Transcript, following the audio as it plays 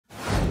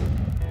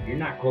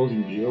not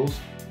closing deals,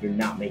 you're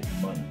not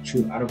making money.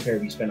 True. I don't care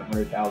if you spend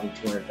 100,000,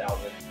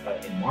 200,000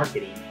 in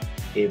marketing.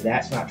 If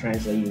that's not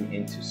translating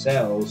into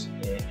sales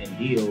and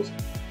deals,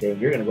 then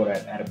you're going to go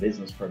out of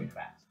business pretty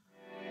fast.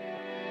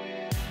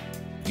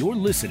 You're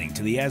listening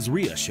to the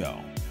AZREIA Show.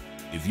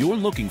 If you're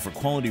looking for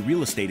quality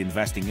real estate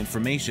investing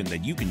information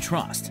that you can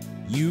trust,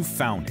 you've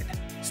found it.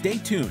 Stay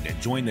tuned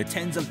and join the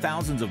tens of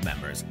thousands of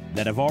members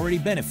that have already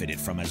benefited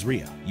from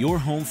AZREIA, your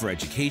home for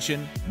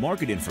education,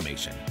 market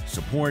information,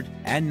 support,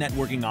 and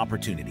networking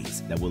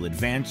opportunities that will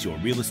advance your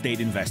real estate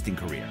investing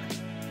career.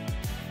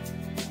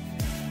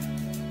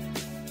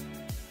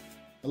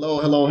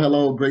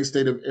 Hello, great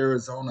state of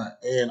Arizona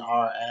and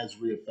our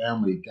AZREIA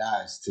family.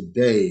 Guys,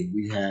 today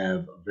we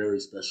have a very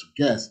special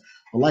guest.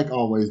 But like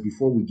always,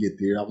 before we get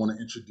there, I want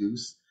to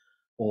introduce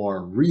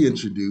or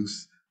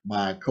reintroduce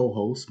my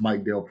co-host,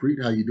 Mike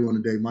Delpreet. How you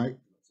doing today, Mike?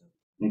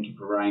 Thank you,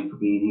 Bryan, for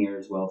being here,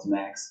 as well as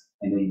Max.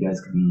 I know you guys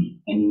could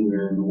be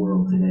anywhere in the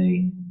world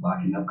today,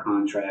 locking up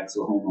contracts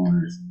with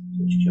homeowners,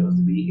 but you chose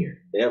to be here.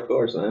 Yeah, of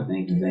course, man.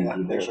 Thank you.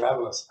 Thanks for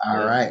having us.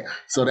 All right.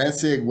 So that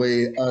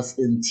segued us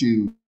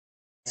into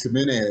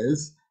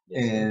Jimenez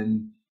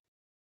and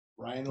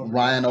Ryan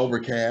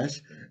Overcash.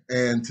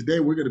 And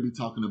today we're going to be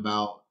talking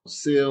about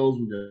sales,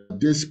 we're going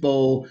to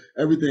dispo,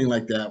 everything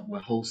like that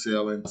with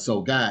wholesaling.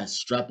 So guys,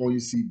 strap on your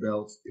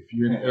seatbelts. If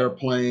you're in an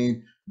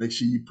airplane, make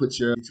sure you put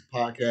your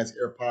podcast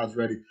AirPods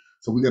ready.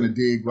 So we're going to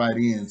dig right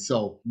in.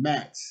 So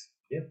Max,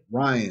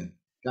 Ryan,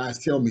 guys,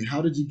 tell me,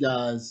 how did you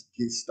guys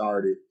get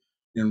started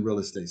in real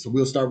estate? So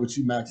we'll start with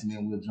you, Max, and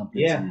then we'll jump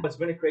into Yeah, it's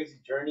been a crazy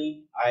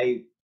journey.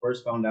 I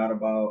first found out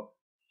about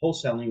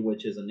wholesaling,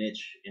 which is a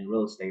niche in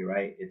real estate,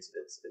 right? It's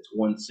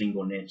one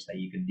single niche that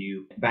you can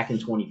do. Back in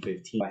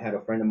 2015, I had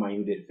a friend of mine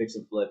who did fix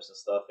and flips and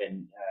stuff,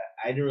 and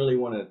I didn't really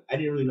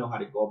know how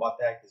to go about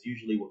that, because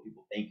usually what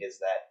people think is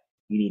that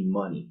you need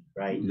money,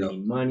 right? You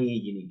need money,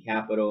 you need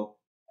capital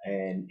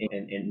and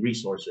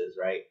resources,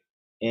 right?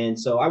 And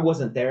so I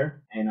wasn't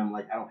there, and I'm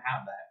like, I don't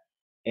have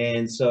that.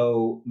 And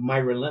so my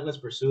relentless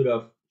pursuit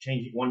of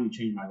wanting to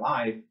change my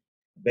life,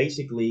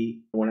 basically,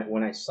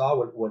 when I saw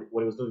what it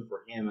was doing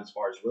for him as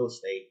far as real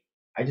estate,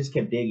 I just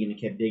kept digging and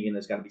kept digging.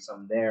 There's got to be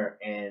something there.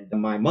 And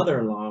my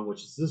mother-in-law,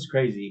 this is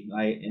crazy,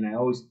 and I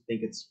always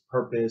think it's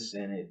purpose,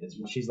 and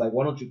she's like,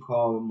 why don't you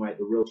call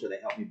the realtor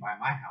that helped me buy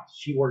my house?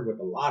 She worked with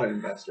a lot of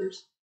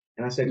investors,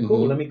 and I said,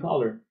 cool, let me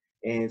call her.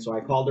 And so I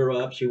called her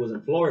up. She was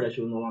in Florida.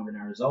 She was no longer in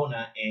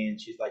Arizona, and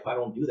she's like, I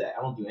don't do that.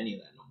 I don't do any of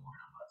that no more.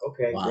 I'm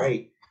like, okay,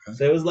 great.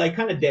 So it was like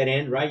kind of dead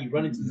end, right? You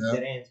run into these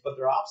dead ends, but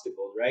they're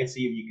obstacles, right?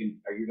 See if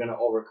are you going to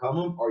overcome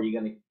them, or are you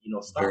going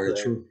to stop Very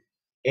there? true.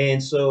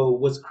 And so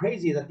what's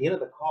crazy is at the end of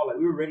the call, like,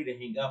 we were ready to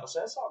hang up. I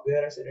said, that's all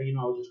good. I said, I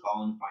was just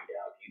calling to find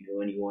out if you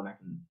knew anyone I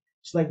can.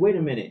 She's like, wait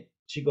a minute.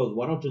 She goes,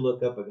 why don't you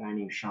look up a guy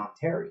named Sean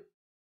Terry?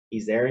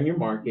 He's there in your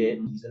market.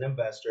 He's an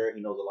investor.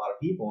 He knows a lot of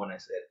people. And I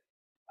said,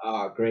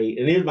 oh, great.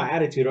 And here's my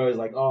attitude. I was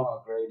like,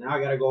 oh, great. Now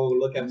I got to go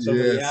look at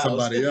somebody else.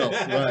 Somebody else,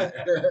 right.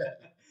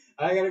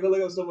 I gotta go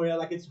look up somewhere.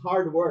 Like, it's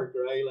hard work,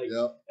 right? Like,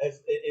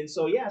 and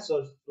so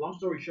So long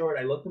story short,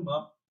 I looked him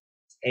up,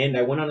 and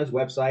I went on his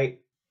website,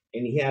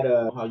 and he had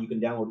how you can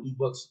download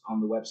ebooks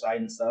on the website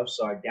and stuff.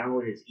 So I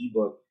downloaded his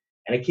ebook,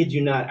 and I kid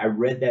you not, I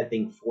read that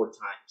thing 4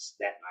 times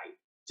that night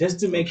just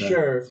to make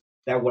sure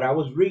that what I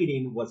was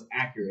reading was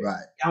accurate.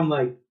 Right. I'm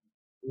like,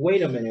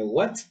 wait a minute,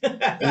 what?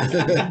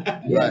 Yeah.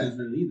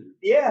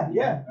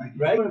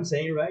 Right. What I'm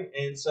saying, right?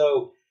 And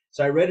so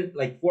I read it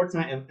like 4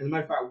 times. And as a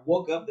matter of fact, I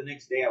woke up the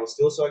next day. I was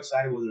still so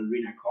excited with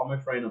reading. I called my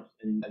friend up,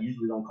 and I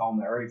usually don't call him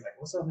that early. He's like,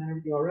 what's up, man?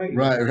 Everything all right?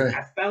 Right.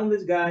 I found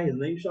this guy. His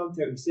name's Sean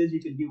Terry. He says you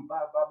can do blah,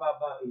 blah, blah,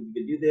 blah. You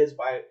can do this,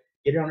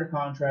 get it under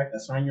contract,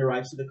 assign your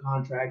rights to the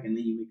contract, and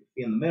then you make a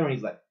fee in the middle. And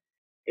he's like,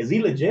 is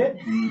he legit?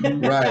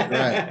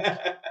 Right.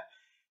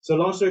 So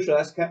long story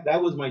short,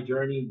 that was my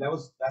journey.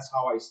 That's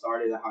how I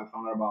started, how I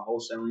found out about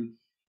wholesaling.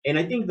 And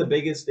I think the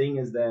biggest thing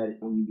is that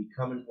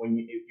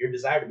your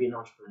desire to be an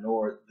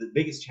entrepreneur, the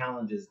biggest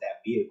challenge is that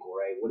vehicle,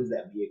 right? What is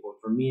that vehicle?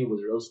 For me, it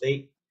was real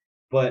estate,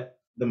 but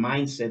the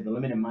mindset, the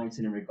limited mindset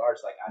in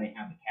regards, like, I didn't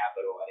have the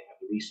capital, I didn't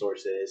have the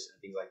resources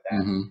and things like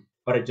that.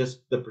 But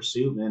the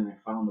pursuit, man,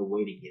 I found a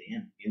way to get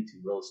into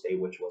real estate,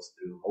 which was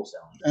through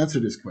wholesaling. Answer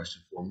this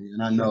question for me.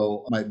 And I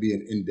know it might be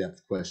an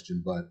in-depth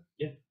question, but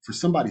for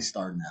somebody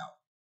starting out,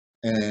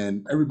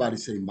 and everybody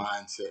say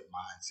mindset.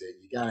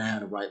 You got to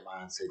have the right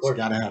mindset. You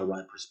got to have the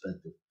right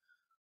perspective.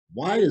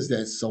 Why is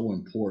that so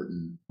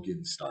important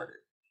getting started?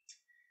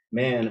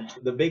 Man,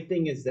 the big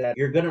thing is that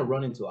you're going to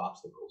run into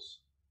obstacles.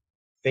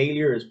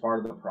 Failure is part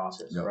of the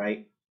process,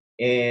 right?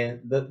 And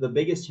the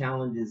biggest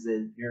challenge is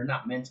that you're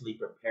not mentally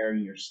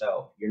preparing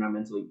yourself. You're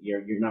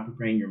not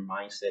preparing your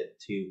mindset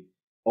to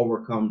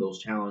overcome those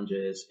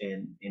challenges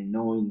and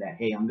knowing that,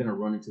 hey, I'm going to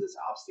run into this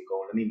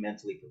obstacle. Let me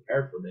mentally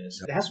prepare for this.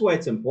 That's why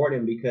it's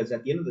important, because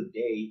at the end of the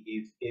day,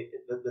 if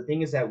the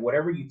thing is that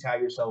whatever you tie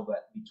yourself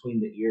at between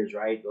the ears,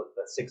 right,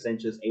 the 6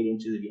 inches, 8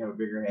 inches, if you have a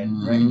bigger head,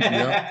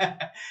 right,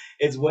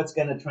 it's what's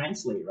going to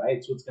translate, right?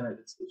 It's what's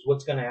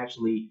going to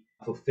actually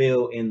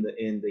fulfill in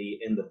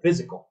the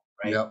physical,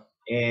 right?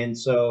 And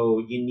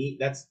so you need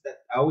that.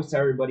 I always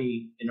tell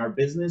everybody in our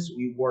business,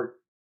 we work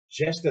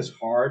just as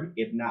hard,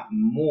 if not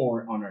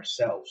more, on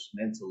ourselves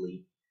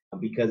mentally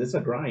because it's a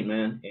grind,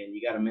 man, and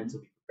you got to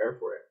mentally prepare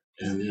for it.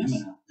 It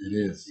is. It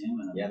is.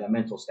 Yeah, that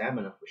mental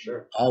stamina for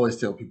sure. I always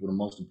tell people the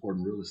most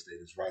important real estate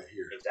is right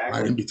here,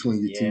 Exactly. right in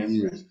between your two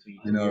ears.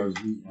 You know,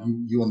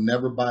 you'll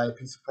never buy a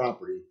piece of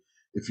property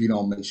if you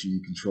don't make sure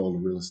you control the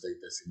real estate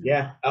that's in your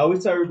Yeah, I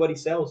always tell everybody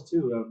sales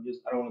too.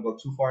 I don't want to go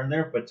too far in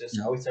there, but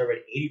I always tell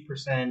everybody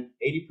 80%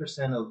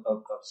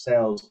 of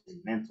sales is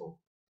mental,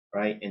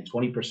 right? And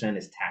 20%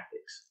 is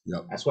tactics.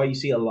 Yep. That's why you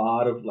see a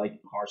lot of like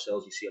car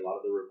sales. You see a lot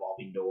of the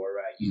revolving door,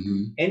 right?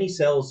 Mm-hmm. Any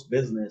sales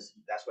business,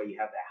 that's why you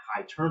have that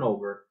high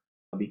turnover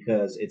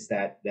because it's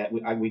that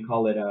we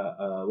call it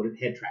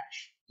head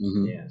trash.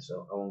 Mm-hmm. Yeah.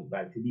 So I won't go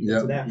back to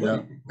that.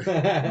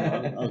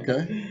 Yeah.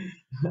 Okay.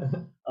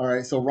 All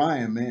right. So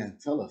Ryan, man,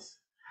 tell us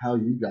how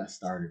you got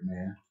started,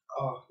 man.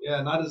 Oh,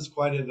 yeah, not as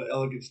quite an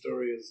elegant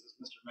story as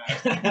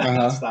Mr.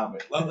 Max. Stop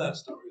it. Love that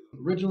story.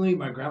 Originally,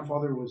 my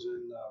grandfather was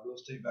in real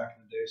estate back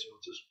in the day, so it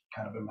was just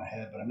kind of in my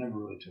head, but I never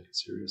really took it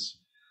serious.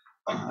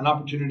 An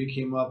opportunity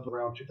came up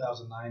around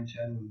 2009,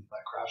 10 when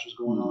that crash was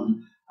going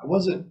on. I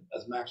wasn't,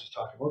 as Max was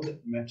talking, I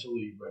wasn't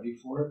mentally ready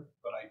for it,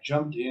 but I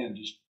jumped in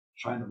just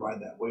trying to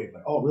ride that wave.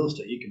 Like, oh, real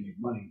estate, you can make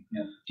money.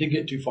 Yeah. Didn't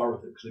get too far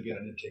with it because, again,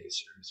 I didn't take it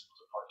serious. It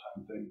was a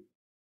part-time thing.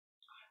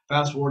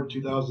 Fast forward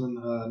to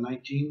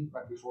 2019,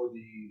 right before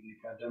the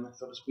pandemic,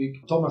 so to speak.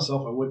 I told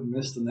myself I wouldn't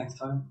miss the next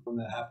time when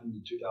that happened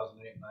in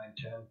 2008, 9,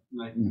 10.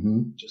 I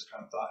just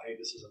kind of thought, hey,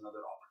 this is another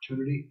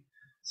opportunity.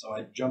 So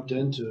I jumped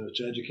into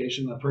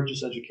education. I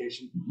purchased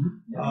education,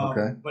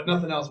 but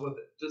nothing else with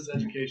it, just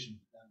education.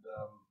 And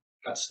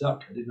got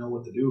stuck. I didn't know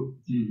what to do.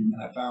 And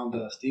I found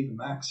Steve and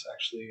Max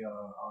actually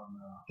on,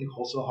 I think,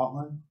 Wholesale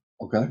Hotline.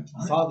 Okay.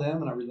 I saw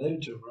them and I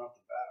related to them right off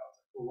the bat. I was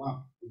like, oh,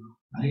 wow,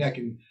 I think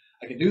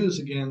I can do this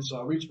again.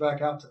 So I reached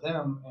back out to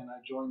them and I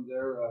joined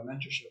their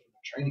mentorship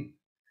and training.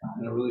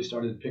 And I really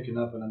started picking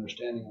up and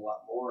understanding a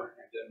lot more.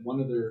 And then one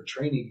of their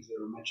trainings, they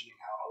were mentioning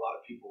how a lot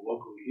of people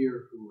locally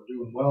here who were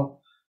doing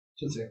well,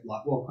 shouldn't say a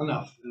lot, well,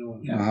 enough. I don't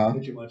want to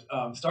say too much.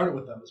 Started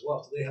with them as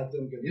well. So they helped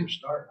them get their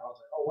start. And I was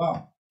like, oh,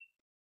 wow.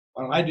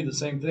 Why don't I do the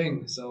same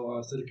thing? So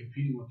instead of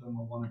competing with them,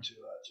 I wanted to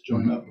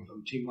join up with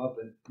them, team up,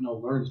 and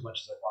learn as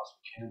much as I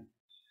possibly can.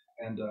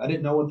 And I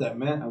didn't know what that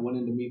meant. I went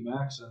in to meet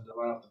Max, and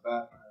right off the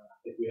bat,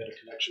 I think we had a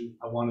connection.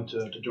 I wanted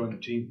to join the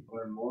team,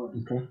 learn more.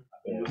 Okay.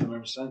 I've been with him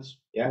ever since.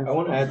 Yeah, I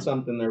want to add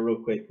something there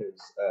real quick because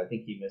I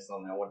think he missed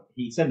on that one.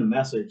 He sent a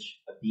message,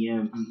 a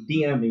DM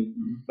me,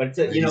 but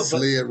it's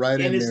slid right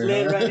in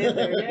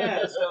there.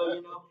 Yeah,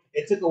 so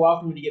it took a while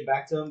for me to get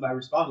back to him. But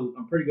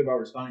I'm pretty good about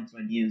responding to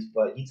my DMs,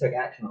 but he took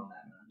action on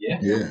that, man.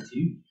 Yeah.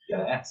 You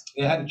gotta ask.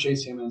 Yeah, I had to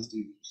chase him and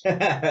Steve.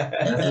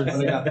 That's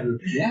what I got through.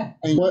 Yeah.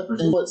 And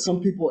what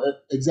some people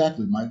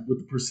exactly, Mike, with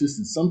the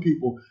persistence. Some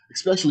people,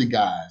 especially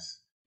guys.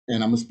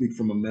 And I'm going to speak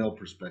from a male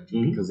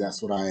perspective because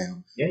that's what I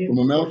am. Yeah, from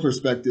a male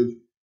perspective,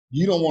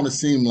 you don't want to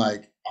seem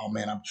like, oh,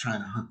 man, I'm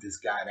trying to hunt this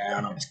guy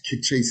down. I'm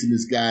chasing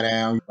this guy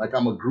down like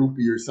I'm a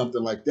groupie or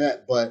something like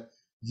that. But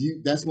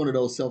that's one of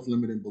those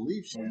self-limiting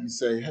beliefs. You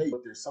say, hey,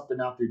 there's something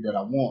out there that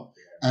I want.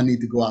 I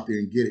need to go out there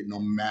and get it no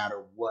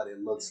matter what it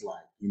looks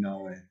like, And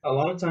a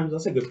lot of times,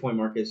 that's a good point,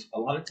 Marcus. A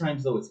lot of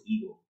times, though, it's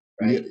ego,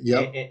 right?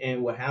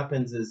 And what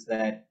happens is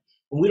that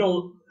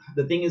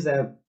the thing is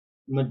that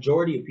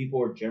majority of people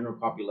or general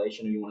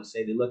population, or you want to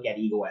say, they look at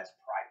ego as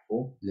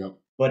prideful,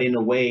 but in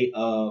a way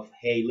of,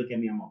 hey, look at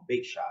me, I'm a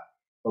big shot.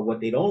 But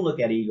what they don't look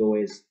at ego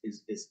is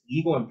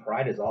ego and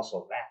pride is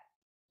also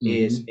that.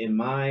 Is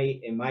am I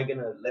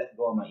gonna let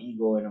go of my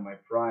ego and of my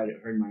pride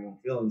and hurt my own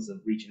feelings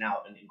of reaching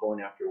out and going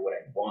after what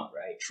I want,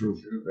 right? True.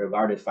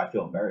 Regardless if I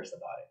feel embarrassed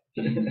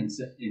about it. And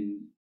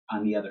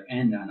on the other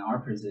end, on our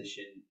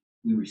position,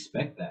 we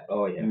respect that.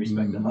 Oh yeah, we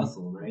respect the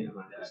hustle, right?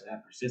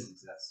 That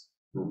persistence. That's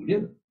what we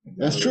do.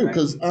 That's true,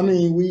 because I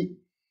mean,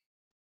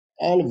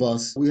 all of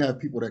us, we have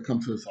people that come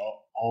to us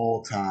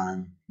all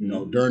time,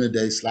 during the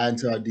day, slide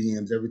into our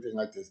DMs, everything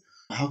like this.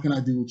 How can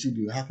I do what you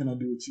do? How can I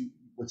do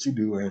what you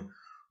do? And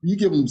you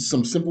give them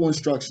some simple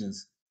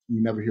instructions,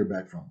 you never hear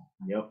back from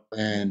them. Yep.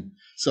 And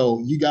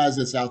so you guys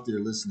that's out there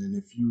listening,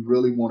 if you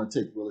really want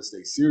to take real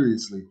estate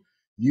seriously,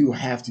 you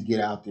have to get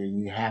out there and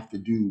you have to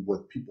do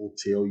what people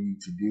tell you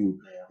to do.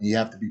 Yeah. And you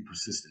have to be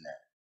persistent at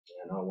it.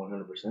 Yeah, no,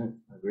 100%.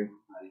 I agree,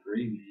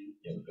 man.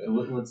 Yeah.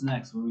 What's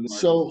next?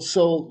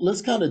 So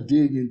let's kind of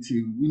dig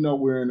into, we know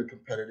we're in a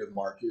competitive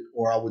market,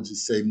 or I would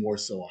just say more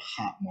so a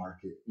hot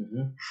market.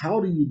 How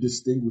do you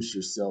distinguish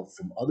yourself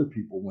from other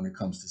people when it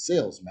comes to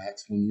sales,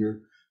 Max, when you're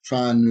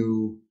trying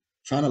to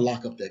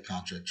lock up that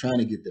contract, trying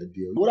to get that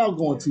deal? Without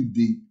going too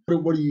deep,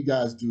 what do you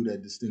guys do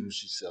that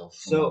distinguish yourself?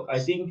 So I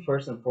think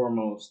first and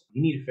foremost,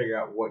 you need to figure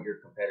out what your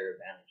competitive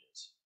advantage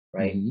is,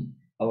 right?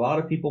 A lot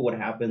of people, what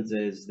happens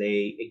is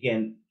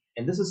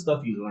and this is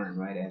stuff you learn,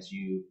 right? As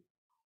you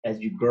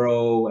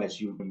grow,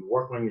 as you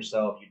work on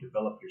yourself, you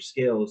develop your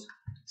skills,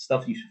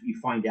 stuff you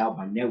find out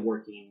by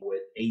networking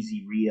with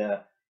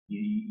AZREIA,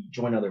 you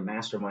join other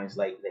masterminds,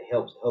 like that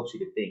helps you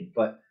to think.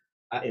 But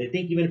I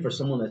think even for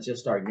someone that's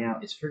just starting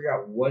out, is figure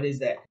out what is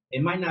that.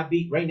 It might not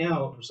be right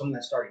now for someone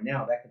that's starting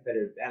now. That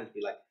competitive advantage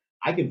be like,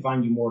 I can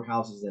find you more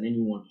houses than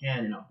anyone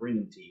can, and I'll bring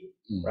them to you,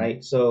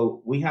 right?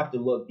 So we have to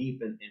look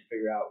deep and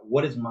figure out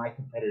what is my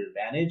competitive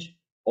advantage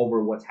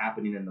over what's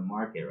happening in the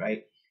market,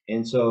 right?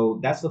 And so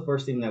that's the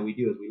first thing that we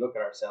do is we look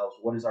at ourselves.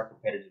 What is our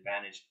competitive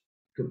advantage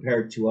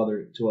compared to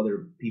other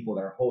people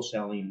that are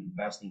wholesaling,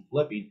 investing,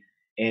 flipping?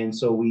 And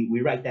so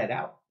we write that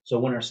out. So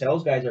when our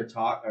sales guys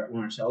are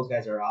when our sales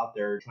guys are out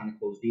there trying to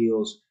close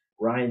deals,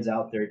 Ryan's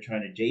out there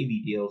trying to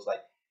JV deals,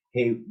 like,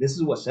 hey, this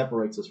is what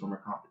separates us from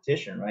our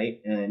competition, right?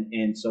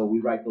 And so we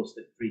write those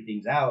three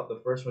things out.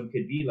 The first one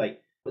could be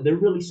like, they're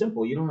really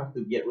simple. You don't have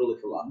to get really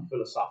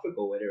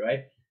philosophical with it,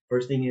 right?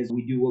 First thing is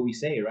we do what we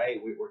say,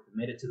 right? We're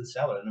committed to the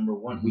seller. Number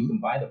one, we can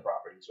buy the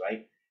properties,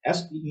 right?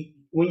 That's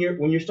when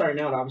you're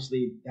starting out.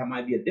 Obviously, that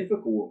might be a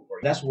difficult one for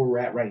you. That's where we're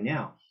at right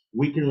now.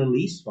 We can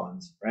release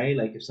funds, right?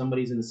 Like if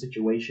somebody's in a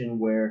situation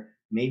where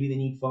maybe they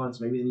need funds,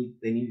 maybe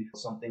they need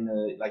something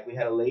to, like we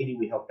had a lady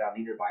we helped out,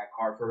 needed to buy a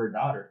car for her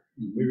daughter.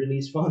 We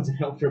released funds and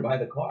helped her buy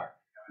the car,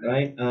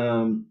 right?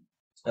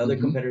 Other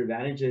competitive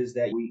advantages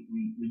that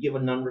we give a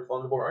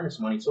non-refundable earnest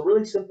money. So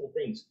really simple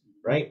things,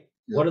 right?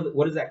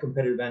 What is that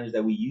competitive advantage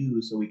that we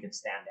use so we can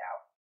stand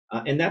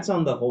out? And that's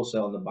on the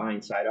wholesale and the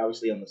buying side.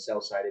 Obviously on the sell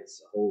side,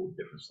 it's a whole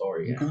different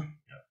story.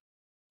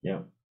 Yeah.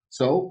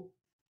 So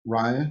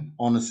Ryan,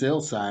 on the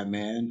sales side,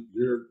 man,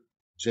 you're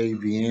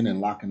JVing and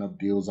locking up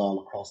deals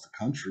all across the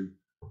country.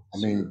 I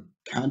mean,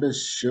 kind of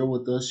share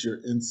with us your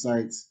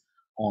insights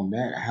on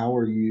that. How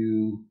are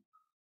you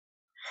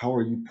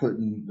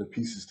putting the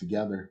pieces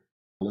together?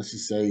 Let's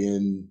just say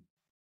in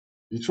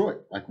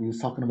Detroit, like we was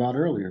talking about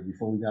earlier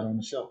before we got on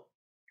the show.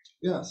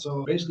 Yeah,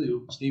 so basically,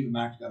 Steve and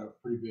Max got a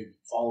pretty big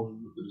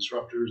following with the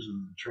Disruptors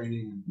and the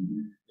training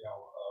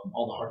and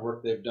all the hard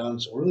work they've done.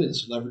 So really,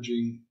 it's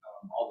leveraging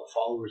all the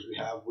followers we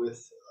have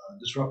with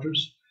Disruptors.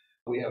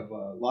 We have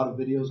a lot of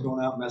videos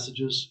going out,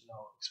 messages,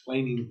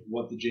 explaining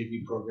what the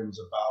JV program is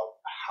about,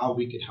 how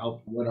we can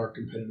help, what our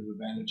competitive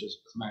advantages,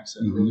 as Max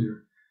said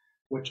earlier.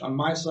 Which on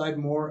my side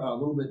more a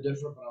little bit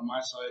different, but on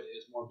my side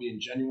is more being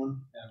genuine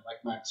and,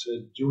 like Max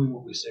said, doing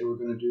what we say we're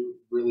going to do,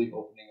 really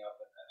opening up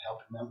and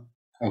helping them.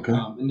 Okay.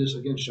 And just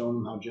again showing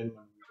them how genuine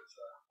we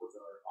are with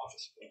our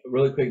office.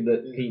 Really quick,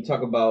 can you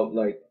talk about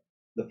like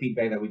the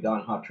feedback that we got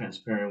and how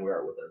transparent we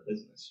are with our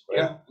business? Right?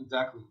 Yeah,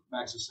 exactly.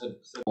 Max has said.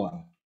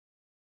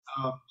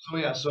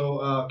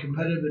 So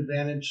competitive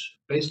advantage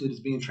basically is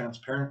being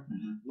transparent.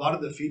 A lot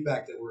of the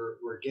feedback that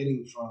we're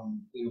getting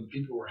from the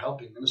people we're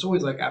helping, and it's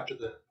always like after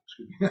the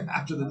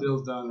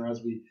deal's done or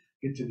as we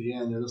get to the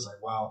end, they're just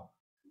like, wow,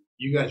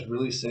 you guys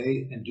really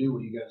say and do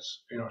what you guys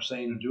are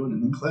saying and doing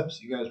in the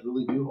clips. You guys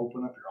really do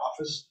open up your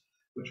office,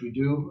 which we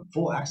do,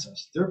 full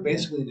access. They're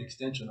basically an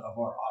extension of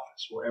our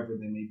office wherever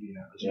they may be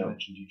at. As you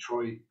mentioned,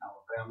 Detroit,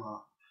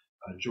 Alabama,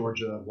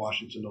 Georgia,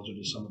 Washington. Those are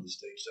just some of the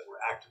states that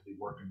we're actively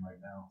working right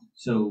now.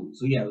 So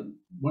yeah,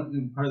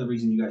 part of the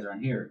reason you guys are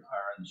on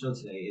the show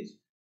today is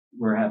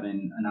we're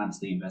having an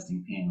honestly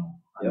investing panel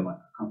on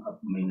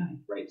May 9th,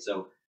 right?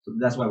 So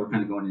that's why we're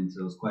kind of going into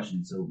those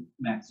questions. So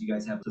Max,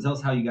 so tell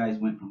us how you guys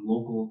went from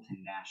local to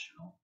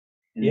national.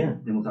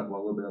 And then we'll talk about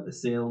a little bit of the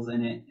sales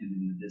in it and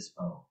then the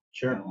dispo.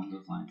 Sure. Along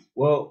those lines.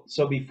 Well,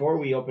 so before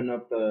we opened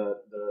up the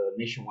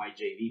nationwide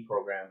JV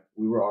program,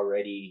 we were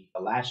already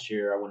last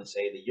year, I want to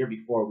say the year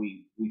before,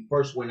 we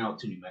first went out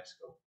to New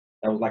Mexico.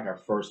 That was like our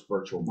first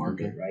virtual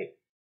market, right?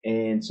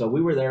 And so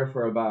we were there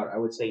for about, I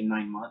would say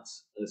 9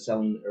 months,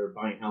 selling or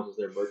buying houses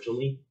there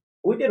virtually.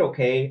 We did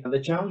okay. The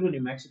challenge with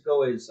New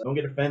Mexico is, don't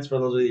get offense for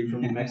those of you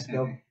from New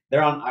Mexico,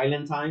 they're on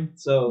island time.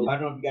 So I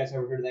don't know if you guys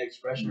ever heard of that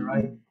expression,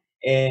 right?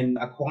 And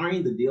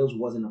acquiring the deals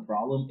wasn't a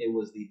problem. It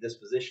was the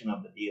disposition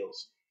of the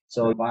deals.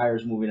 So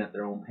buyers moving at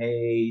their own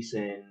pace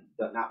and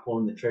not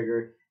pulling the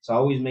trigger. So I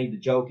always made the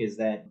joke is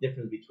that the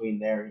difference between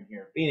there and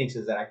here in Phoenix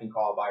is that I can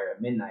call a buyer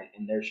at midnight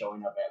and they're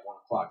showing up at 1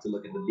 o'clock to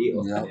look at the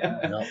deal.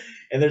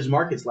 And there's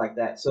markets like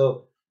that.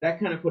 So that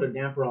kind of put a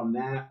damper on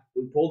that.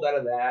 We pulled out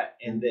of that,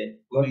 and then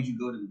what made you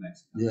go to New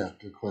Mexico? Yeah,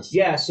 good question.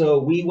 Yeah, so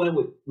we went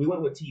with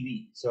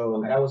TV.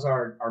 So that was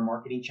our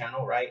marketing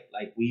channel, right?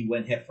 Like we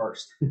went head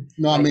first.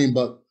 No, I mean,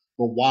 but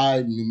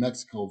why New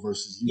Mexico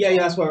versus Utah? Yeah,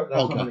 that's what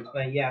I'm going to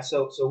explain. Yeah,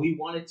 so we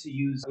wanted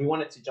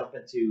to jump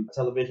into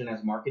television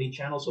as marketing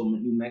channel, so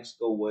New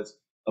Mexico was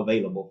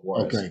available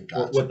for us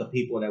with the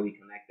people that we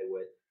connected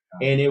with.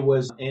 And it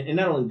was, and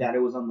not only that, it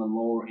was on the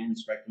lower end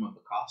spectrum of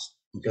the cost.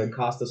 So it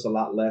cost us a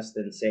lot less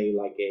than say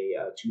like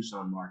a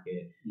Tucson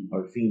market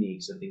or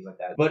Phoenix and things like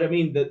that. But I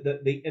mean,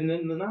 and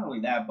then not only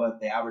that, but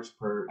the average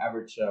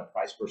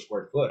price per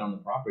square foot on the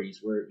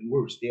properties they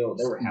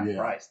were half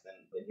price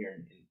than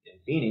here in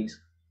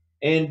Phoenix.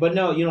 But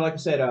no, like I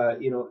said,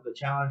 the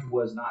challenge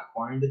was not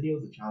acquiring the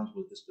deals. The challenge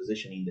was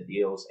dispositioning the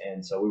deals.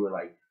 And so we were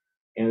like,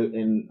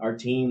 and our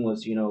team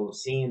was,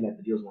 seeing that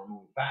the deals weren't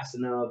moving fast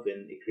enough,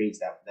 and it creates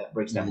that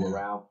breaks that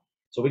morale.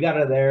 So we got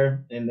out of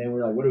there, and then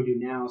we're like, what do we do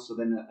now? So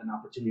then an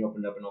opportunity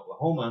opened up in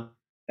Oklahoma.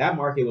 That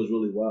market was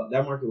really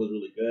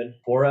good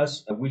for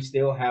us. We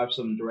still have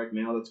some direct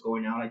mail that's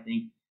going out. I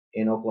think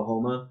in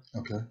Oklahoma.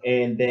 Okay.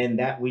 And then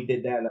we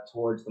did that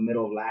towards the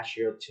middle of last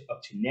year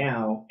up to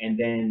now. And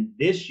then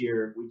this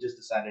year, we just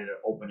decided to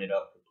open it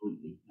up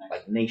completely,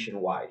 like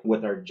nationwide,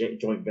 with our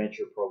joint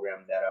venture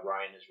program that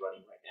Bryan is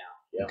running right now.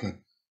 Yeah. Okay.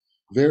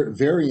 Very,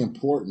 very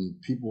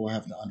important. People will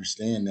have to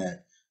understand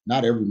that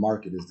not every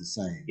market is the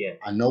same. Yeah.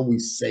 I know we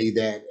say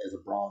that as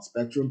a broad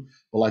spectrum,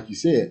 but like you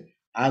said,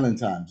 island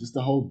time, just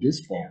the whole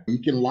dispo. Yeah.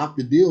 You can lock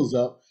the deals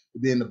up,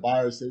 but then the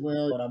buyers say,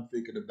 well, I'm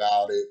thinking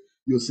about it.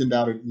 You'll send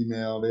out an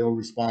email. They'll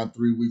respond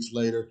 3 weeks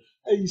later.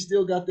 Hey, you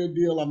still got that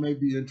deal? I may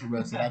be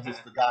interested. I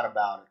just forgot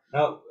about it.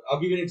 Now, I'll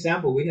give you an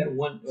example. We had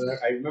one,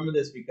 I remember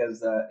this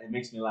because it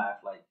makes me laugh,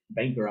 like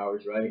banker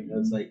hours, right? Mm-hmm.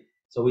 It's like,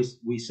 so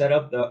we set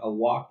up a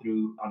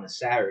walkthrough on a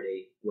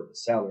Saturday with the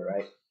seller,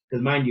 right?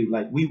 Because mind you,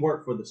 like we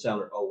work for the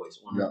seller always,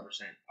 100%.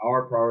 Yeah.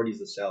 Our priority is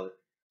the seller.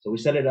 So we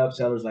set it up.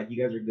 Sellers like,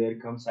 you guys are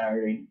good. Come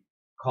Saturday.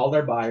 Called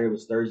our buyer. It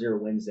was Thursday or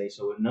Wednesday,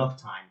 so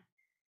enough time.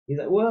 He's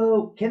like,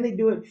 well, can they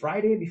do it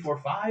Friday before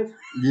 5?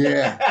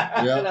 Yeah.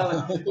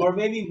 Like, or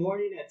maybe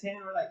morning at 10.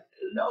 We're like,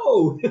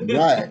 no.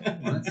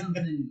 Right. Well, that's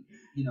something,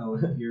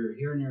 if you're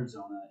here in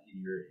Arizona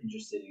and you're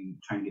interested in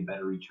trying to get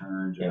better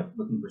returns or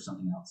looking for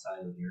something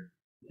outside of here,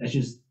 that's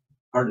just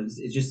part of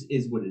it. Just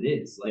is what it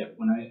is. Like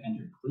when I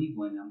entered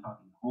Cleveland, I'm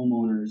talking to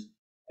homeowners.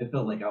 It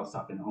felt like I was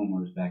talking to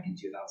homeowners back in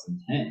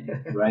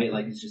 2010, right?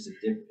 Like it's just a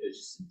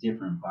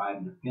different vibe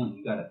and feeling.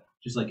 You gotta,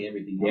 just like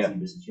everything else in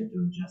business, you have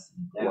to adjust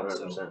and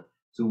adapt. 100%.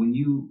 So when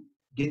you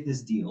get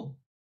this deal,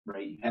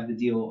 right, you have the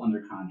deal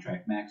under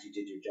contract. Max, you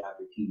did your job.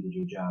 Your team did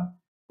your job.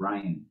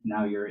 Bryan,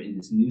 now you're in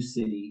this new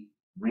city,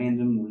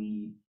 random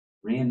lead,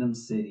 random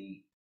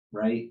city,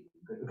 right?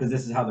 Because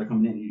this is how they're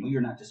coming in.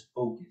 You're not just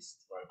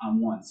focused on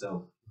one.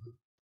 So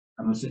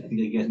I think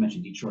you guys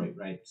mentioned Detroit,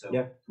 right? So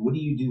what do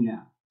you do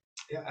now?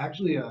 Yeah,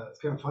 actually, it's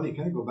kind of funny.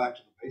 Kind of go back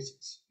to the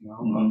basics,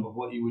 of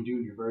what you would do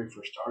in your very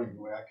first starting.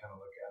 The way I kind of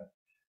look at it.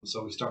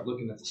 So we start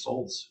looking at the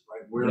solds,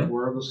 right? Where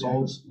are the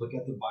solds? Look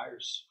at the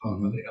buyers,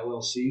 the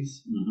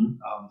LLCs.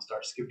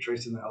 Start skip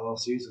tracing the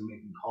LLCs and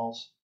making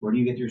calls. Where do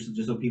you get your,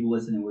 just so people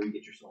listening, where do you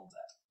get your solds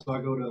at? So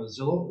I go to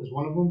Zillow is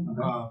one of them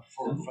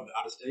for the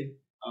out of state.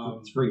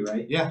 It's free,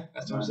 right? Yeah,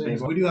 that's what I'm saying.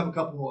 So we do have a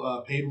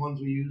couple paid ones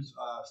we use.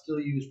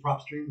 Still use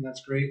PropStream,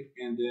 that's great.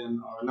 And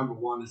then our number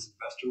one is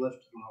InvestorLift.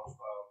 I don't know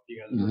if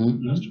you guys have heard of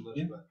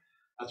InvestorLift, but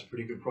that's a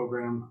pretty good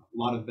program. A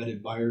lot of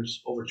vetted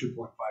buyers, over 2.5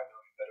 million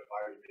vetted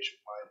buyers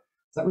nationwide.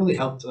 So that really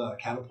helped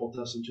catapult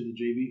us into the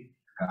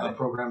JV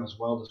program as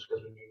well, just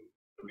because we knew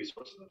the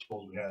resources and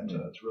tools we had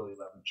to really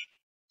leverage.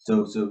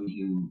 So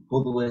you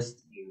pull the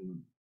list, you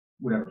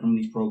whatever from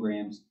these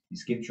programs, you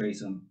skip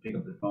trace them, pick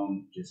up the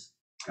phone, just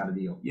got a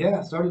deal. Yeah,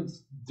 I started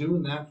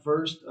doing that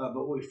first, but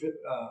what we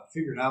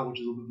figured out,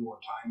 which is a little bit more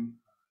time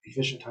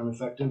efficient, time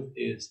effective,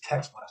 is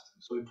text blasting.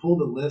 So we pull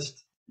the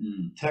list,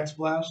 text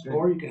blast,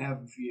 or you can have,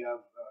 if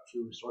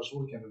you're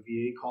resourceful, you can have a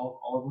VA call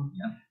all of them.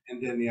 Yeah.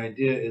 And then the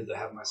idea is to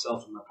have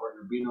myself and my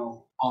partner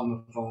Bino on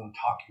the phone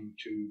talking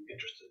to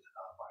interested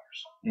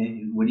buyers.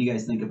 And what do you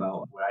guys think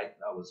about what I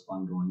thought was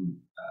fun going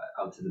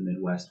out to the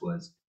Midwest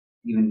was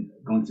even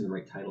going to the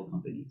right title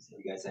companies? Have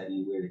you guys had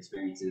any weird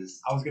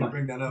experiences? I was going to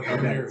bring that up.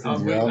 Okay. I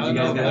was waiting. I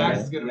know Max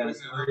is going to bring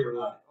that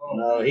up.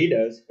 No, he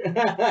does.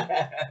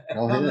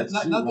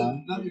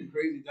 Nothing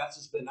crazy. That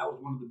was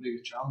one of the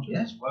biggest challenges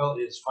as well,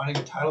 is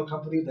finding a title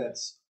company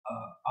that's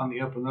on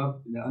the up and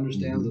up and that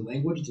understands the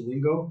language, the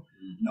lingo.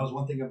 That was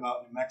one thing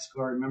about New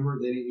Mexico. I remember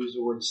they didn't use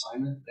the word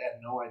assignment. They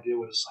had no idea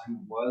what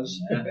assignment was.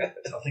 So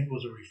I think it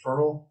was a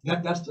referral.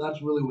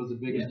 That's really was the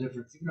biggest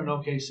difference. Even in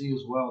OKC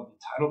as well, the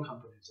title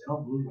companies, they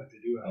don't move like they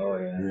do out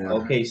here.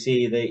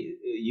 OKC,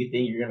 you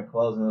think you're gonna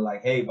close and they're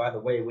like, hey, by the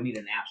way, we need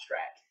an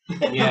abstract.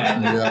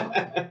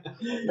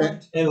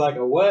 And like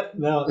a what?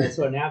 No,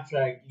 so an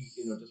abstract,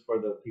 just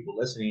for the people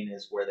listening,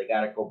 is where they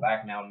got to go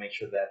back now and make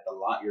sure that the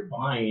lot you're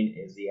buying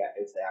is the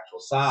actual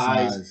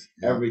size.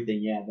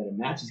 Everything, that it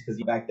matches. Because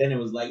back then it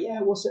was like,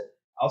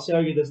 I'll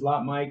sell you this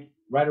lot, Mike,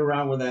 right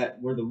around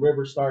where the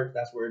river starts.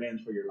 That's where it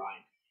ends for your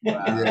line.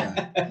 Wow.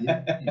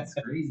 It's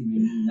crazy,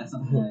 man. That's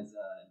something as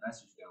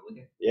investors you got to look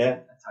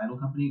at. A title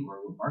company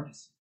or what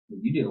Marcus.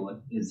 What you deal with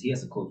is he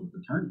has to close with the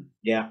attorney.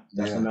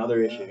 That's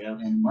another issue.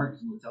 And Mark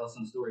will tell us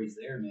some stories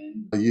there,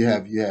 man. You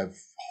have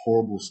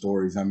horrible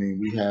stories. I mean,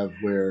 we have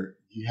where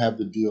you have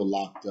the deal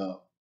locked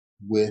up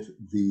with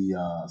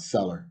the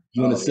seller.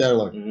 You and the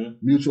seller,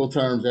 mutual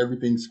terms,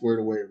 everything squared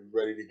away,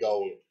 ready to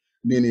go.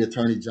 And then the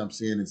attorney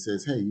jumps in and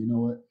says, "Hey, you know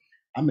what?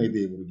 I may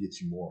be able to get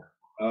you more."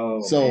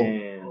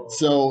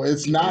 So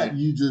it's not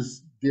you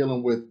just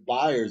dealing with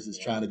buyers is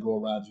trying to go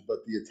around you, but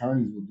the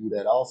attorneys will do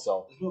that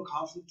also. There's no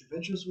conflict of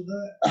interest with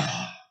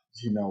that?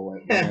 You know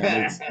what,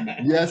 man?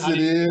 Yes, it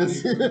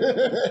is.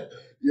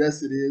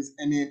 Yes, it is.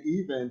 And then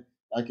even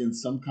like in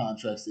some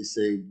contracts, they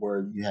say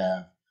where you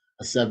have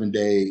a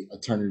 7-day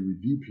attorney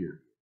review period.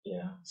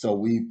 So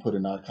we put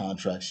in our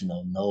contracts,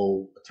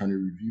 no attorney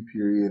review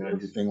period or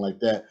anything like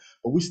that.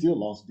 But we still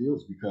lost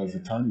deals because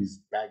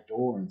attorneys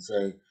backdoor and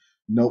say,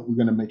 nope, we're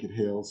going to make it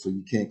hell, so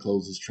you can't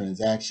close this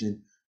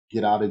transaction.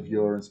 get out of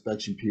your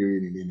inspection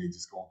period, and then they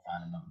just go and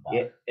find another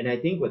Yeah, buyer. and I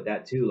think with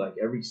that too, like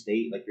every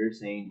state, like you're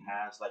saying,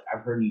 has like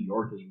I've heard New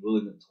York is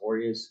really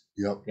notorious.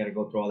 Yep. You got to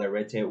go through all that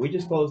red tape. We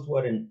just closed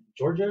what in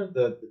Georgia,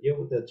 the deal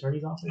with the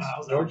attorney's office. That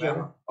was Georgia,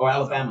 Alabama. oh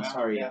Alabama,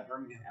 sorry, yeah,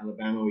 Birmingham.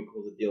 Alabama. We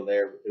closed the deal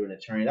there through an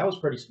attorney. That was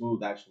pretty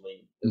smooth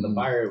actually. The Mhm.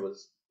 buyer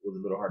was a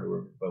little hard to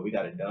work with, but we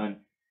got it done.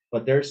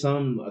 But there's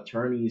some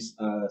attorneys,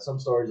 some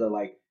stories are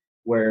like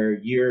where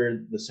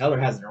the seller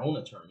has their own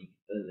attorney,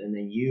 and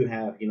then you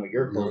have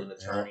your closing Yeah.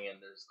 attorney, and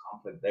there's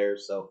conflict there.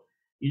 So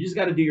you just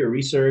got to do your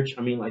research.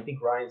 I mean, I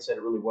think Ryan said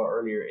it really well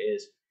earlier.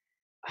 Is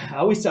I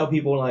always tell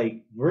people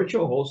like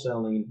virtual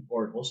wholesaling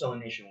or wholesaling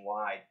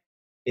nationwide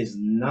is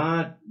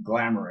not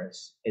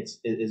glamorous. Is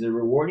it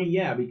rewarding?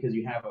 Yeah, because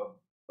you have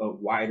a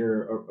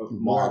wider or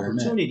more Wider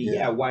net, opportunity. yeah.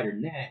 Yeah, wider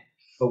net.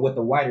 But with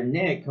the wider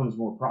net comes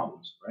more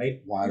problems,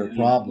 right? Wider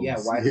problems. Yeah,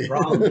 wider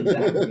problems.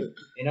 Exactly.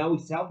 And I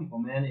always tell people,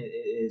 man,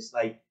 it's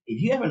like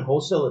if you haven't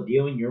wholesale a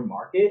deal in your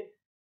market,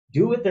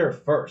 do it there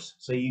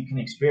first so you can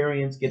get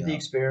the Yeah.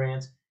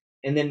 experience,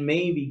 and then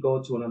maybe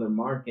go to another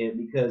market,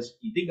 because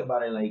you think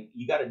about it, like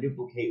you got to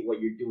duplicate what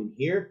you're doing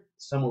here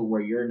somewhere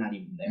where you're not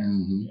even there.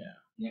 Mhm.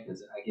 Yeah,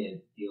 because I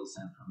get deals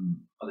sent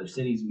from other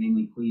cities,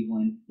 mainly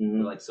Cleveland. Mhm.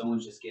 Where, like,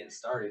 someone's just getting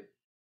started,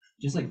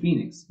 just like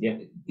Phoenix. Yeah.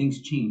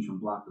 Things change from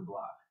block to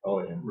block, Oh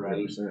yeah, right?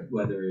 100%.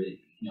 Whether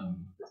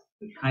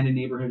the kind of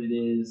neighborhood it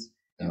is,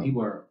 and Yeah.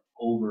 people are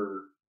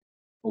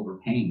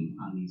overpaying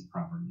on these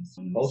properties.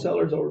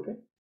 Wholesalers overpay.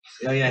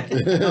 Oh yeah.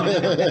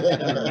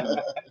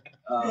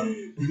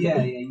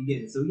 Yeah, you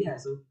get it. So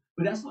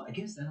but that's what I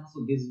guess that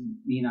also gives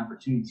me an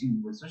opportunity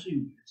to, especially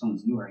if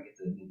someone's newer, I get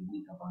to maybe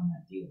link up on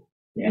that deal,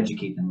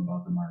 educate them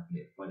about the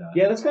market. But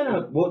Yeah, that's kind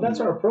of that's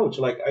our approach.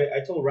 Like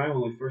I told Ryan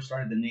when we first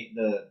started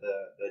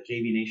the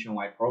JV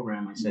Nationwide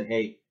program, I said,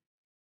 hey,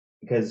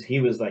 because he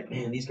was like,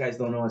 man, these guys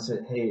don't know. I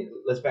said, hey,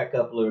 let's back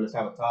up a little. Let's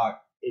have a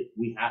talk.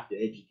 We have to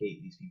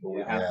educate these people.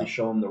 We have to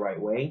show them the right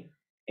way.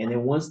 And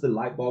then once the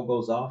light bulb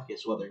goes off,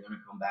 guess what? They're going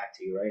to come back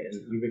to you, right? And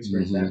you've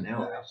experienced that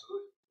now.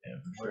 Absolutely. Yeah,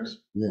 for sure.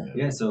 Yeah.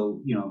 Yeah,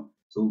 so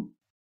so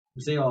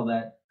we say all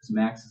that because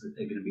Max is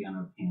going to be on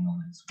our panel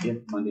next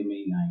week, Monday,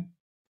 May 9th.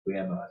 We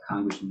have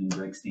Congressman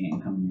Greg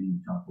Stanton coming in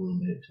to talk a little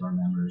bit to our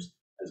members,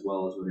 as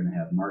well as we're going to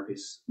have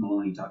Marcus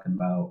Maloney talking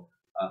about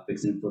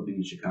fixing and flipping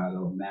in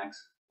Chicago, Max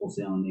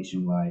wholesaling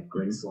nationwide,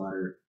 Greg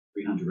Slaughter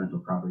 300 rental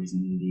properties in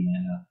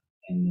Indiana,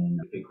 and then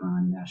Big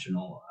Ron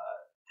National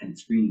tenant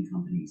screening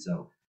company.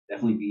 So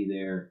definitely be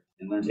there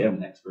and learn from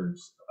the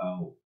experts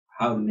about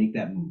how to make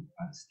that move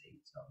out of state.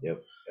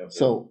 So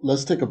So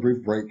let's take a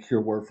brief break, hear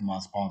a word from our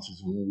sponsors,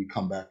 and when we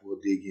come back, we'll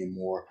dig in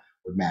more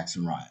with Max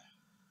and Ryan.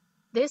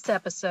 This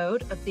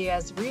episode of the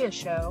AZREIA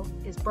Show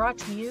is brought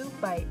to you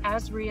by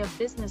AZREIA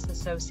Business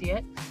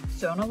Associate,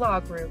 Zona Law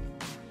Group.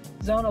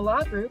 Zona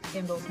Law Group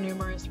handles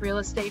numerous real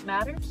estate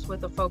matters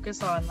with a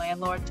focus on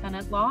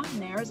landlord-tenant law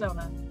in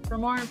Arizona. For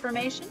more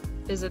information,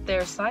 visit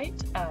their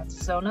site at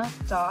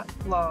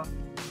zona.law.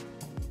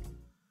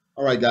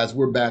 All right, guys,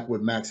 we're back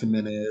with Max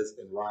Jimenez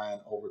and Ryan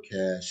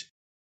Overcash.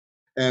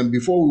 And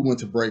before we went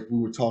to break, we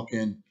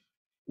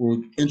were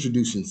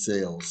introducing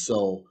sales.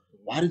 So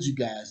why did you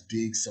guys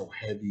dig so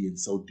heavy and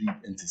so deep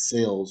into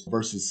sales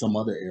versus some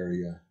other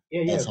area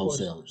as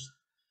wholesalers?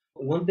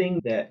 One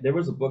thing that there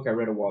was a book I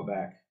read a while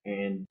back,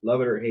 and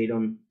love it or hate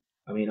them,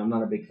 I mean, I'm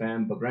not a big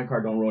fan, but Grant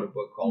Cardone wrote a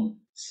book called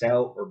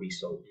Sell or Be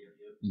Sold.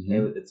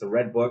 Mhm. It's a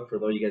red book for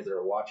those of you guys that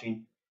are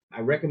watching.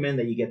 I recommend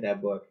that you get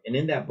that book. And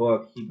in that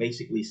book, he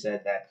basically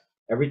said that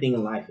everything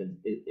in life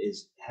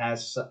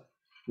has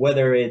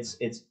whether it's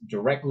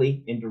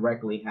directly,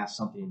 indirectly, has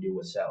something to do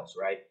with sales,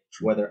 right?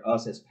 Whether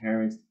us as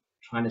parents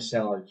trying to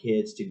sell our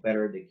kids to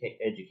better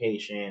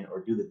education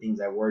or do the things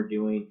that we're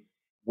doing,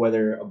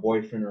 whether a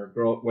boyfriend or a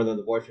girl, whether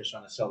the boyfriend's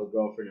trying to sell the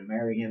girlfriend and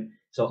marry him,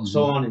 so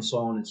on and so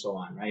on and so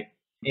on, right?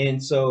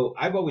 And so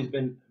I've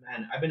been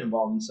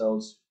involved in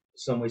sales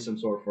some way, some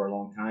sort for a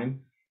long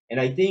time. And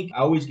I think I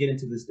always get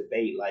into this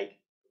debate, like,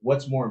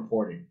 what's more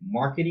important,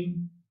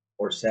 marketing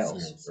or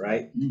sales,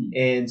 right?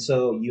 And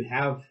so you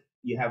have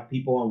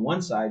people on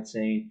one side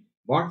saying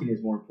marketing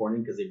is more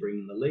important because they bring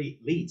in the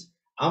leads.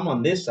 I'm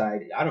on this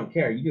side. I don't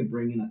care. You can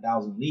bring in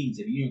 1,000 leads.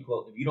 If you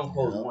don't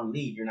close one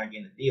lead, you're not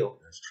getting a deal.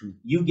 That's true.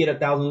 You get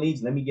 1,000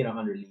 leads. Let me get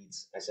 100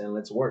 leads. I said,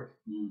 let's work.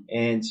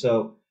 And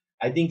so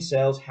I think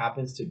sales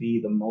happens to be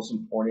the most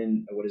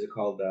important,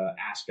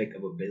 aspect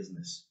of a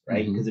business,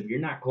 right? Because if you're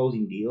not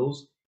closing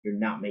deals, you're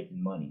not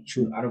making money.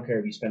 True. I don't care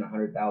if you spend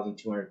 100,000,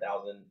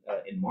 200,000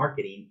 in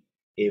marketing.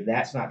 If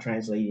that's not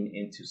translating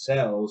into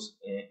sales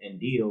and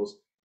deals,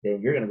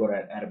 then you're going to go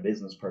out of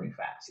business pretty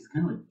fast. it's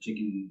kind of like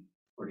chicken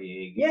or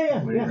the egg.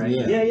 Yeah,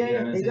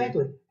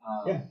 exactly.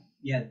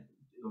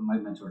 My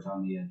mentor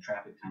taught me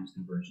traffic times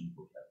conversion.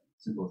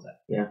 Simple as that.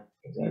 Yeah,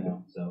 exactly.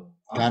 So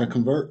Gotta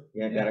convert.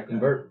 Yeah, gotta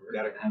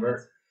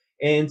convert.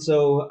 And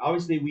so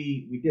obviously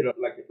we did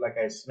like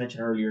I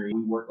mentioned earlier,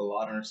 we work a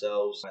lot on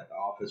ourselves at the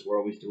office. We're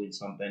always doing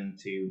something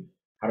to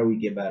how do we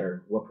get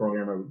better? What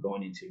program are we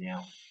going into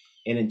now?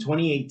 And in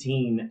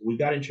 2018, we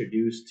got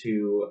introduced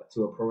to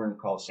a program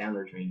called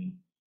Sandler Training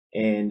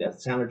and a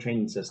Sandler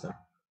Training System.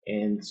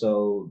 And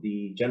so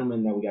the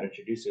gentleman that we got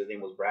introduced to, his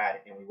name was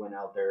Brad, and we went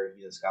out there.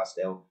 He's in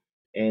Scottsdale.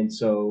 And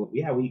so,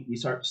 yeah,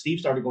 Steve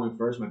started going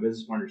first, my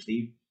business partner,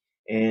 Steve.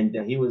 And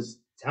he was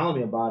telling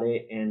me about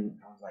it. And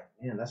I was like,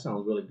 man, that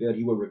sounds really good.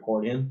 He would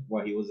record him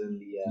while he was in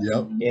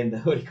the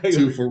hood.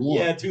 2 for 1.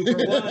 Yeah, 2 for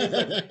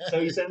 1. So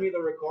he sent me the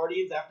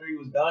recordings after he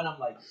was done. I'm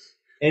like,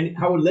 and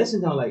I would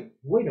listen to him like,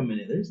 wait a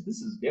minute, this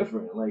is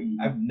different. Like,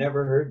 I've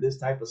never heard this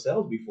type of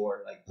sales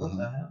before. Like, what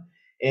the hell?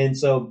 And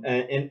so,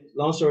 and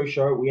long story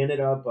short, we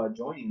ended up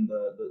joining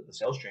the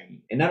sales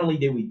training. And not only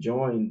did we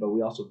join, but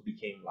we also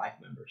became life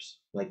members.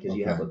 Like, because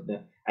you have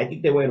I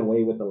think they went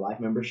away with the life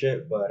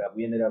membership, but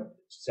we ended up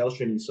sales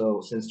training.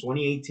 So since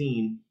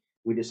 2018,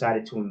 we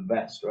decided to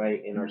invest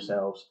in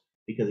ourselves,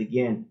 because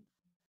again,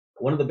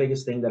 one of the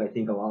biggest things that I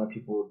think a lot of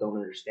people don't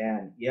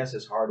understand. Yes,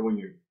 it's hard when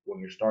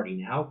you're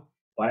starting out.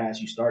 But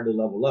as you start to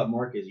level up,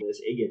 Marcus,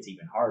 it gets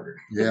even harder.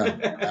 Yeah,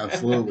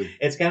 absolutely.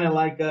 It's kind of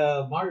like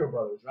Mario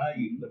Brothers, right?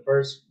 The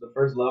first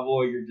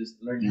level, you're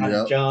just learning how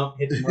to jump,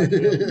 hit the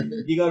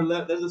marker. You go to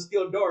left. There's a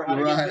steel door. How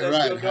to get to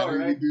that steel door,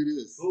 right? Do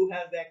this? Who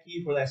has that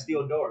key for that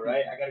steel door,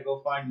 right? I got to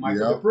go find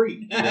Michael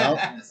Dupree.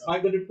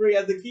 Michael Dupree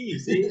has the key.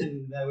 See,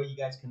 and that way you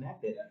guys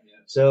connected.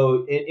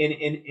 So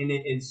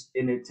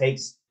it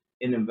takes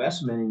an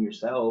investment in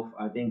yourself.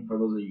 I think for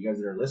those of you guys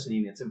that are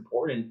listening, it's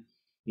important.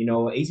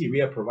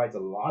 AZREIA provides a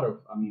lot of,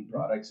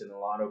 products and a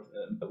lot of,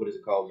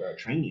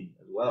 training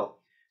as well.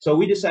 So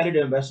we decided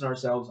to invest in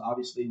ourselves.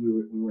 Obviously,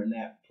 we were in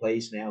that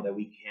place now that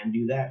we can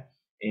do that.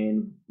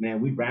 And man,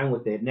 we ran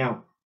with it.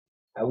 Now,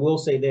 I will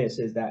say this,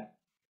 is that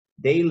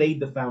they laid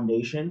the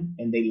foundation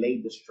and they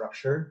laid the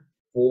structure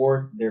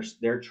for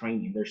their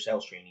training, their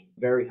sales training,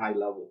 very high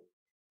level.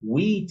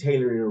 We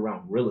tailored it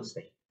around real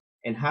estate.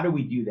 And how do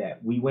we do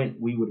that? We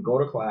would go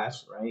to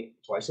class, right?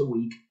 Twice a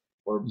week.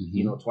 Or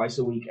twice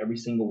a week, every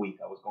single week,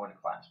 I was going to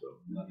class,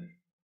 bro.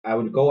 I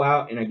would go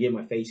out and I get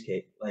my face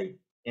kicked,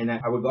 and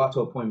I would go out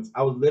to appointments.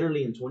 I was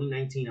literally in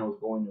 2019, I was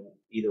going to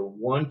either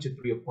 1 to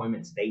 3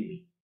 appointments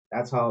daily.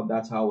 That's how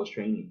I was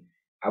training.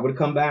 I would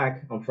come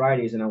back on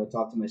Fridays and I would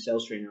talk to my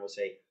sales trainer. I would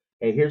say,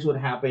 hey, here's what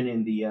happened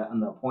in the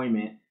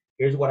appointment.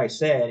 Here's what I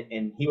said,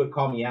 and he would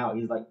call me out.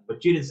 He's like,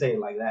 but you didn't say it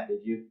like that,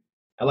 did you?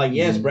 I'm like,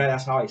 yes, Brad,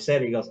 that's how I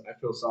said it. He goes, I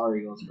feel sorry.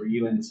 He goes, for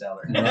you and the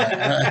seller. You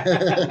got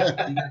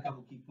a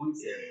couple key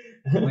points there.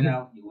 You went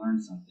out, you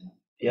learned something,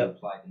 you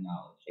applied the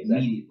knowledge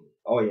immediately.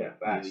 Oh yeah,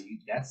 fast.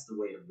 That's the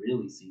way it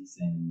really sinks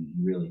in, and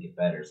you really get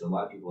better. So a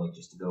lot of people like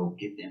just to go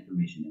get the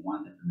information, they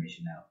want the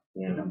information out,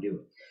 they don't do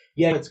it.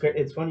 Yeah, it's great.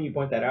 It's funny you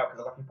point that out, because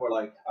a lot of people are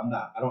like,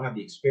 I don't have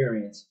the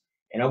experience,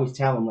 and I always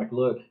tell them like,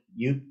 look,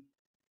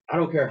 I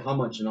don't care how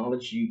much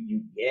knowledge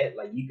you get,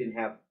 like you can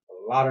have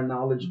a lot of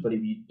knowledge, but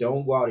if you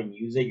don't go out and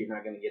use it, you're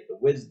not going to get the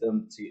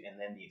wisdom and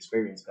then the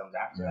experience comes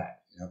after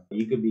that. Yep.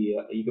 You could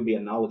be a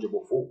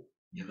knowledgeable fool.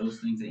 Yeah, those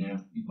things that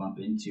you bump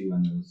into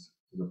on those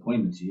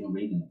appointments, you don't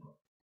read in the book.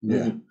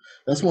 Yeah,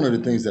 that's one of the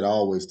things that I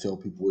always tell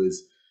people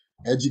is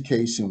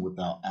education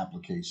without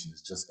application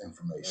is just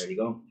information. There you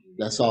go.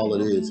 That's all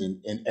it is,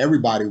 and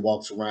everybody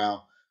walks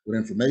around with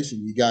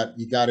information. You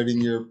got it in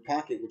your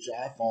pocket with your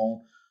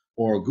iPhone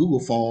or a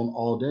Google phone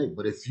all day.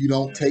 But if you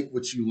don't take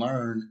what you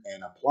learn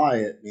and apply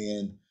it,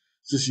 then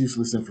it's just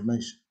useless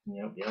information.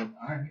 Yep. All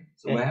right.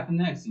 So what happened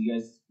next?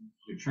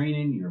 You're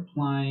training, you're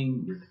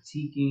applying, you're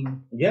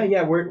critiquing.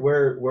 Yeah.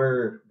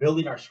 We're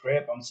building our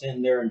script. I'm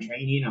sitting there and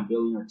training. I'm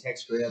building our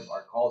text script,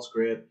 our call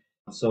script.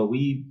 So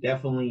we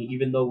definitely,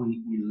 even though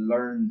we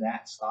learned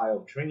that style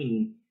of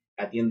training,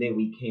 at the end of the day,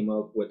 we came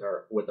up with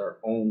our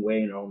own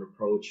way and our own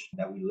approach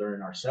that we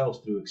learn ourselves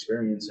through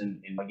experience.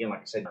 And again,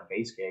 like I said, our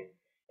face kick.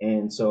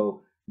 And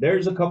so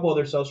there's a couple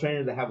other sales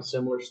trainers that have a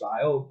similar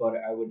style, but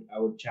I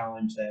would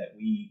challenge that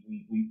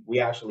we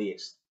actually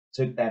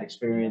took that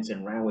experience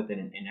and ran with it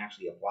and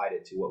actually applied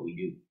it to what we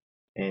do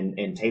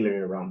and tailored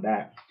it around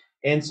that.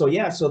 And so,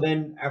 so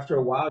then after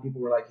a while,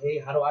 people were like, hey,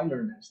 how do I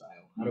learn that style?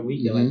 How do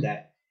we get like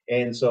that?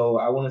 And so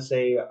I want to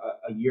say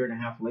a year and a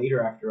half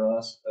later, after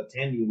us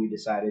attending, we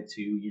decided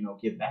to,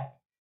 give back.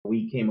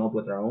 We came up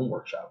with our own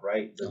workshop,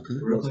 right?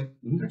 Real quick.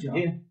 Yeah,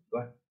 go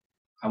ahead.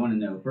 I want to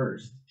know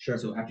first. Sure.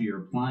 So after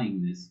you're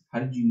applying this, how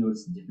did you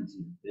notice the difference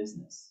in your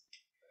business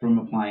from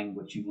applying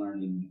what you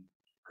learned and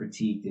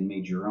critiqued and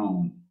made your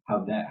own?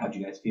 How'd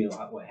you guys feel?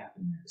 What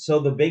happened there? So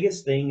the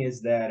biggest thing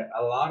is that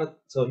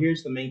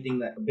here's the main thing,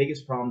 that the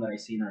biggest problem that I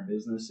see in our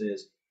business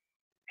is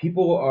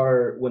people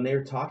are, when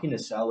they're talking to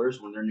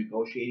sellers, when they're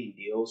negotiating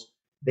deals,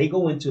 they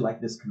go into like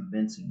this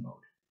convincing mode.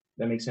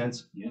 That makes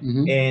sense? Yeah.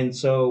 Mm-hmm. And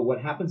so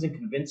what happens in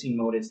convincing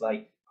mode is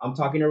like, I'm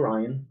talking to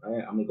Ryan,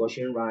 right? I'm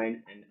negotiating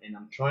Ryan, and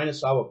I'm trying to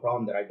solve a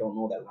problem that I don't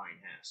know that Ryan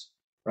has,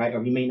 right?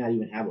 Or he may not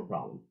even have a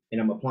problem,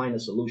 and I'm applying a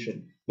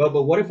solution. But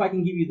what if I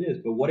can give you this?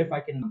 But what if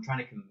I'm trying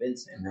to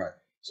convince him? Right.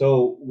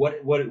 So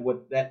what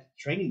that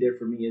training did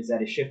for me is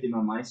that it shifted my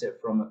mindset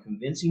from a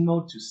convincing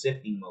mode to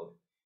sifting mode.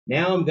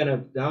 Now I'm going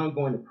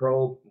to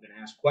probe. I'm going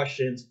to ask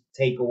questions,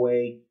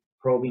 takeaway,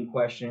 probing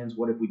questions.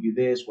 What if we do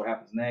this? What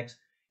happens next?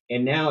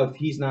 And now if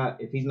he's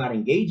not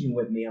engaging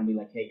with me, I'm be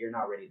like, hey, you're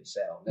not ready to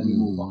sell. Let me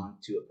move on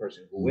to a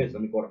person who is.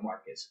 Let me go to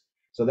Marcus.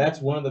 So that's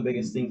one of the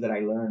biggest things that I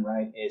learned,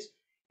 right? Is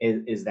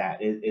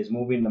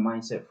moving the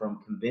mindset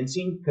from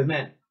convincing, because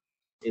man,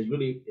 is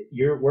really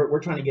we're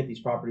trying to get these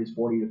properties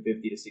 40 to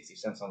 50 to 60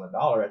 cents on the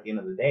dollar. At the end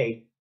of the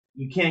day,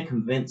 you can't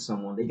convince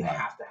someone. They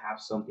have to have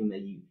something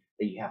that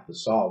you have to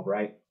solve,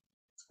 right?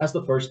 That's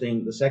the first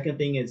thing. The second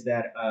thing is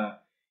that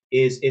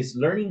is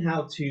learning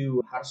how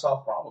to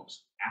solve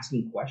problems,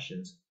 asking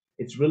questions.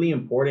 It's really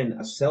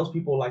important.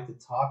 Salespeople like to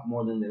talk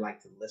more than they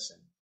like to listen.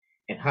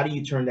 And how do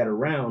you turn that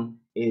around?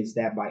 Is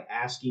that by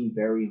asking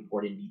very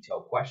important,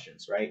 detailed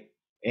questions, right?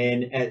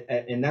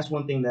 And that's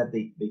one thing that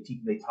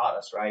they taught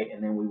us, right?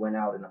 And then we went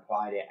out and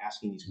applied it,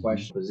 asking these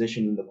questions,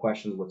 positioning the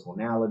questions with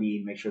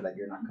tonality, make sure that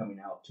you're not coming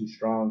out too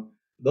strong.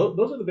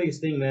 Those are the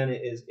biggest thing, man.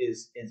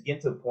 Is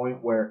getting to the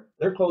point where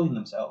they're closing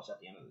themselves at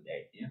the end of the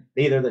day.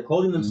 Yeah. They're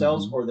closing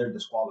themselves or they're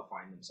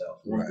disqualifying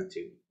themselves. One of the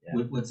two.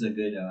 Yeah. What's a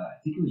good? I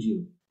think it was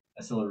you.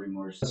 A seller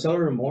remorse. A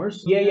seller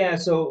remorse? Yeah.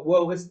 So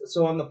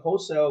on the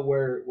wholesale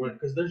where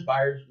because there's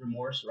buyer's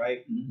remorse,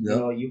 right? You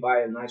know, you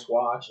buy a nice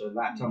watch or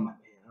laptop. I'm like,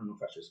 man, I don't know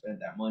if I should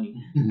spend that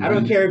money. I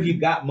don't care if you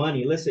got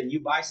money. Listen, you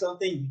buy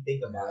something, you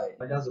think about it.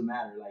 It doesn't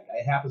matter. Like,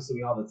 it happens to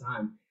me all the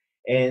time.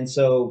 And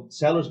so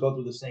sellers go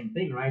through the same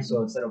thing, right?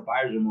 So instead of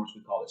buyer's remorse,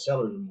 we call it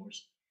seller's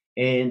remorse.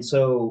 And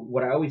so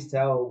what I always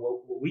tell,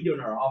 what we do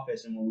in our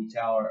office and when we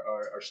tell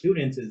our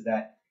students is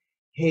that,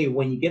 hey,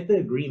 when you get the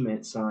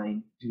agreement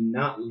signed, do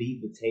not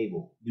leave the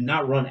table. Do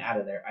not run out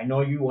of there. I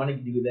know you want to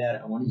do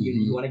that.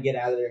 You want to get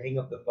out of there, hang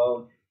up the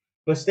phone,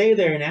 but stay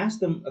there and ask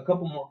them a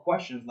couple more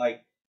questions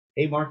like,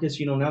 hey, Marcus,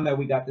 now that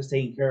we got this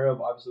taken care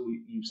of,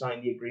 obviously you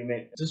signed the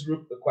agreement. Just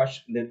the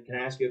question. Can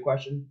I ask you a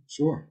question?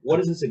 Sure. What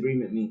does this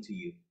agreement mean to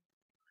you?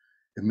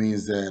 It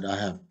means that I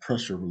have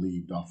pressure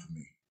relieved off of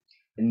me.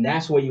 And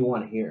that's what you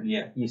want to hear.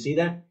 Yeah. You see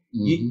that?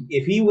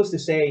 If he was to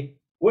say,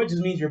 well, it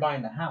just means you're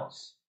buying the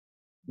house,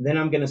 then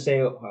I'm going to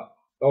say,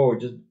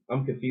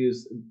 I'm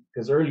confused.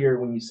 Because earlier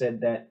when you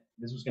said that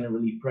this was going to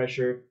relieve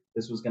pressure,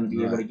 this was going to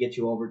be able to get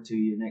you over to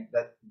your next,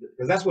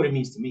 because that's what it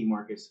means to me,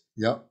 Marcus.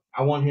 Yep.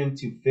 I want him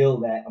to feel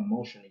that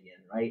emotion again,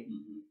 right?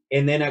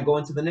 And then I go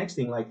into the next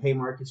thing like, hey,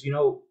 Marcus,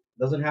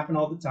 doesn't happen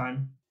all the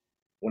time.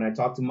 When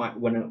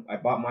I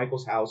bought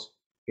Michael's house,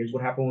 here's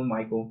what happened with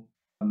Michael.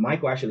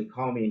 Michael actually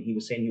called me and he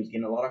was saying he was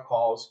getting a lot of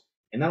calls.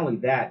 And not only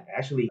that,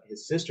 actually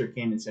his sister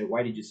came and said,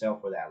 why did you sell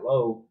for that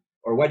low?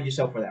 Or why did you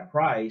sell for that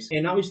price?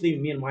 And obviously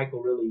me and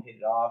Michael really hit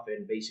it off.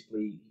 And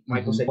basically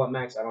Michael said, what,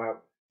 Max,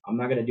 I'm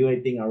not going to do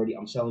anything already.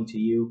 I'm selling to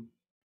you.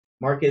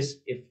 Marcus,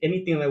 if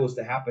any of that was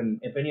to happen,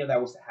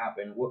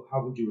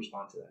 how would you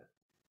respond to that?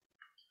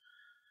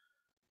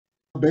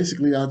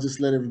 Basically, I'll just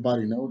let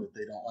everybody know that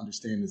they don't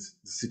understand the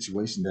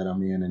situation that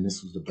I'm in, and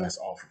this was the best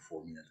offer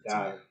for me at the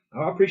time.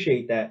 I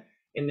appreciate that.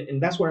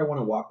 And that's where I want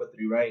to walk with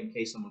through, right? In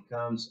case someone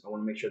comes, I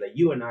want to make sure that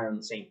you and I are on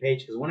the same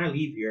page. Because when I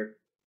leave here,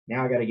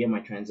 now I got to get my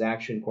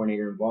transaction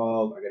coordinator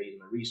involved. I got to use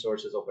my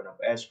resources, open up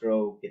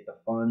escrow, get the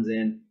funds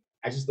in.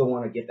 I just don't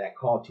want to get that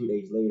call 2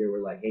 days later.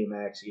 We're like, hey,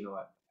 Max, you know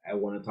what? I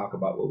want to talk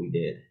about what we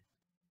did.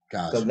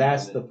 Gotcha. So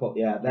that's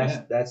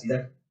that's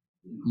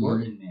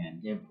important,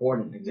 man.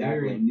 Important,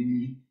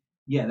 exactly.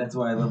 Yeah, that's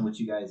why I love what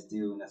you guys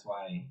do, and that's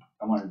why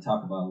I wanted to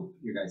talk about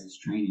your guys'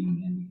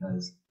 training, and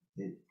because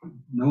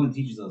no one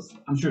teaches us.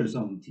 I'm sure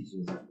someone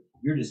teaches us.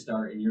 You're just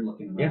starting. You're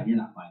looking around. Yeah. You're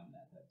not finding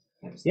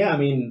that. Yeah, I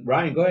mean,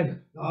 Ryan, go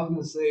ahead. No, I was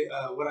going to say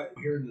what I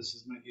hear in this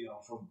is,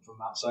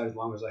 from outside as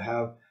long as I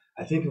have.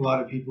 I think a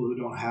lot of people who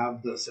don't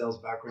have the sales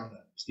background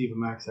that Steve and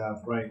Max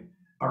have, right,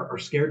 are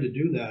scared to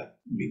do that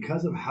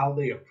because of how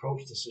they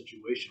approach the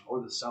situation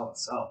or the sell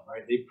itself,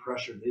 right? They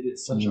did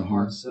such a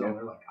hard sell. Yeah.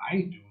 They're like, I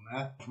ain't doing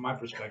that. From my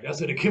perspective, I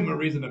said to give them a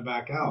reason to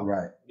back out.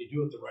 Right. You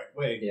do it the right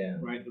way,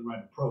 right? The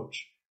right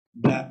approach.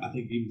 That I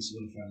think even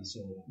solidified the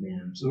sale.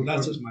 So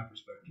that's just my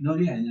perspective. No,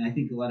 yeah, and I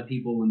think a lot of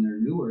people when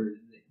they're newer,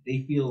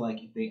 they feel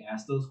like if they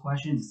ask those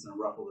questions, it's gonna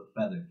ruffle the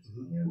feathers,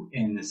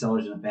 and the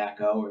seller's gonna back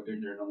out, or they're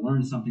gonna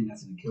learn something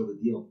that's gonna kill the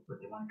deal,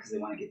 but they want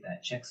to get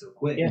that check so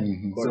quick. Yeah.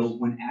 So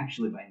when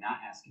actually by not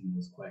asking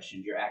those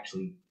questions, you're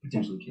actually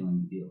potentially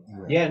killing the deal.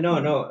 Right. Yeah, no,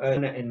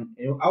 and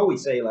I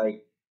always say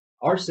like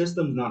our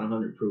system's not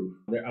 100 proof.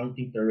 I don't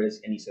think there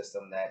is any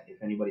system that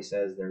if anybody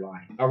says they're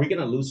lying. Are we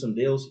gonna lose some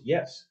deals?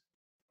 Yes.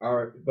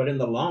 But in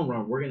the long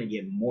run, we're going to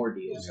get more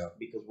deals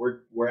because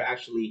we're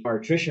actually, our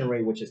attrition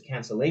rate, which is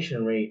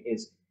cancellation rate,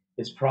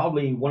 is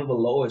probably one of the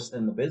lowest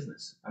in the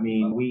business. I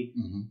mean, we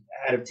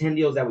out of 10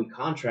 deals that we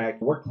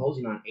contract, we're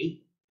closing on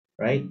 8,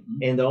 right?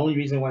 And the only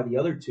reason why the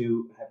other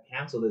 2 have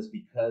canceled is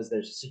because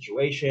there's a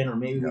situation, or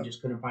maybe we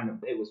just couldn't find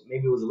maybe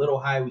it was a little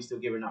high. We still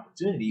give it an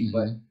opportunity,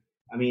 but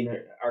I mean,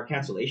 our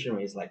cancellation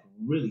rate is like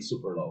really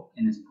super low.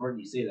 And it's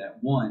important you say that.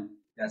 One,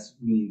 that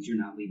means you're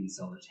not leaving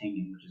sellers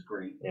hanging, which is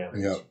great.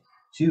 Yeah.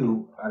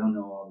 2, I don't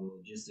know all the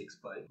logistics,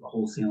 but the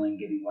wholesaling,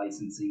 getting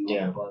licensing,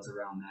 all the buzz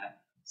around that.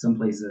 Some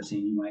places are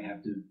saying you might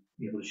have to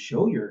be able to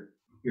show your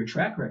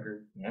track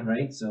record,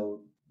 right?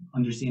 So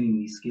understanding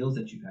these skills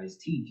that you guys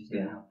teach is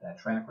going to help that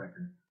track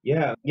record.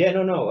 No.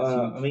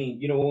 I mean,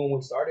 when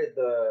we started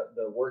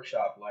the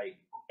workshop, like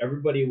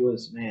everybody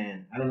was,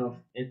 man, I don't know.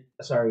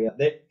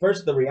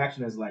 First the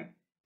reaction is like,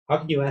 how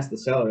can you ask the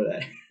seller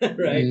that,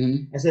 right?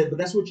 Mhm. I said, but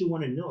that's what you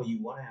want to know.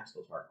 You want to ask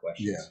those hard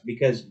questions Yeah.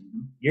 because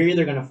you're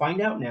either going to find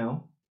out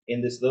now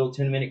in this little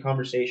 10-minute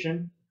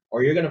conversation,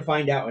 or you're going to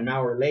find out an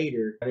hour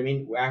later. I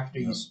mean, after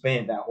you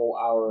spend that whole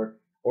hour,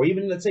 or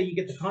even let's say you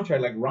get the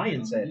contract, like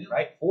Ryan said,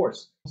 right?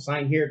 Force,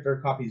 sign here,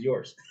 third copy's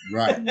yours.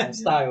 Right. That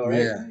style,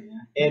 right? Yeah.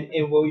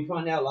 And what we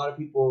find out, a lot of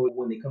people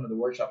when they come to the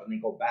workshop and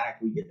they go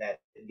back, we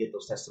get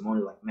those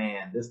testimonials like,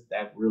 man,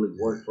 that really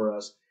worked for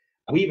us.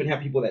 We even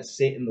have people that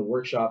sit in the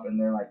workshop and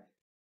they're like,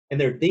 and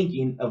they're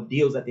thinking of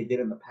deals that they did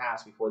in the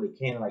past before they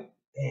came, like,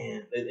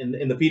 man,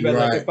 and the feedback,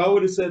 Right. like, if I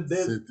would have said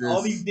this,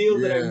 all these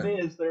deals that I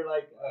yeah. missed, they're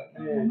like,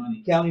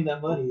 money. counting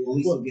that money. At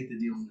least we'll get the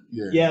deals.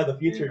 Yeah, the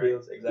future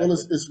deals, exactly. Well,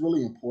 it's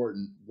really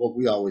important. What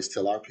we always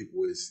tell our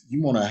people is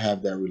you want to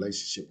have that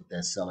relationship with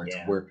that seller to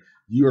where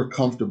you're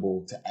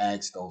comfortable to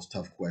ask those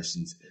tough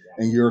questions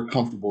and you're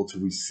comfortable to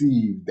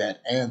receive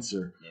that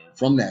answer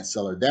from that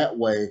seller. That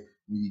way,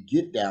 when you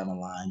get down the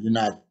line, you're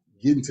not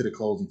getting to the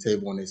closing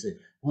table and they say,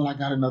 well, I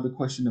got another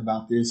question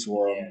about this,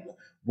 or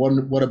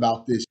what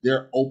about this?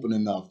 They're open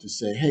enough to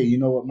say, hey, you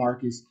know what,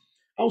 Marcus?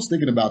 I was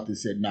thinking about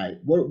this at night.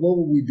 What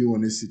would we do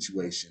in this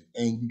situation?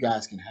 And you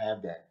guys can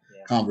have that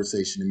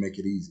conversation and make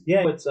it easy.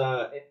 Yeah,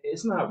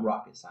 it's not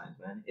rocket science,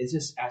 man. It's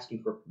just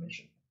asking for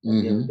permission.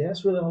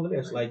 That's really all it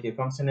is. Like if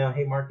I'm saying now,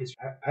 hey, Marcus,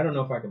 I don't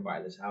know if I can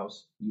buy this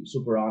house. You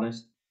super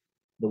honest.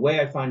 The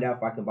way I find out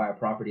if I can buy a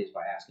property is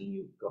by asking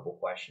you a couple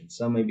questions.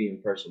 Some may be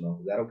in personal.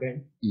 Is that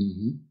okay?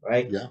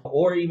 Right? Yeah.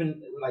 Or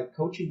even like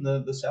coaching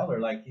the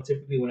seller. Like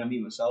typically when I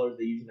meet with sellers,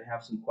 they usually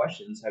have some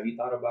questions. Have you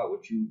thought about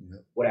what you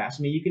would ask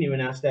me? You can even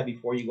ask that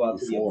before you go out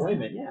to the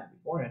appointment. Yeah,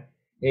 beforehand.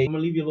 Hey, I'm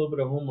gonna leave you a little bit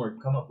of homework.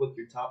 Come up with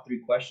your top 3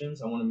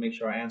 questions. I want to make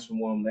sure I answer them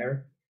while I'm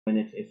there. And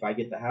if I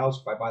get the house,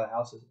 if I buy the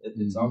house,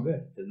 it's all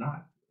good. If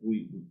not,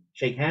 we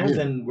shake hands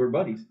and we're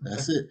buddies.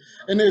 That's it.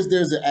 And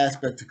there's an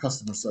aspect to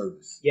customer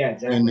service. Yeah,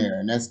 exactly. In there,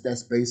 and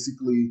that's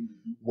basically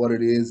what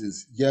it is.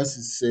 Is yes,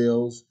 it's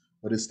sales,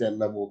 but it's that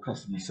level of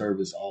customer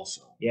service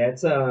also. Yeah,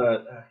 it's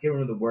I can't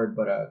remember the word,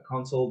 but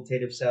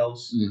consultative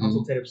sales.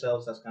 Consultative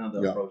sales. That's kind of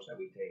the approach that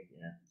we take.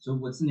 Yeah. So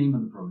what's the name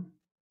of the program?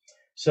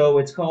 So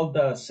it's called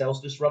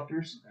Sales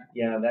Disruptors.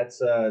 Yeah, that's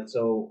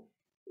so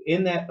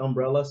in that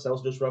umbrella,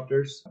 Sales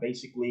Disruptors.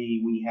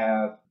 Basically, we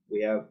have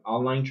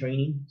online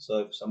training. So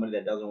if somebody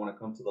that doesn't want to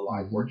come to the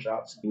live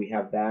workshops, we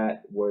have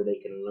that where they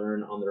can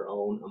learn on their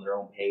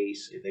own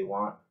pace if they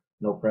want.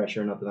 No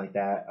pressure, nothing like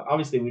that.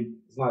 Obviously,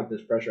 it's not like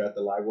there's pressure at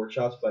the live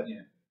workshops,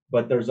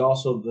 but there's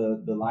also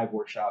the live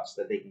workshops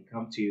that they can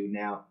come to.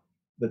 Now,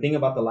 the thing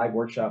about the live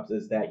workshops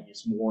is that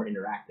it's more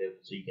interactive,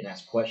 so you can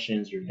ask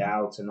questions, your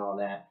doubts, and all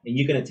that, and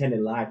you can attend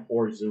it live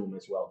or Zoom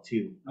as well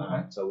too.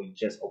 So we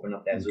just opened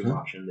up that Zoom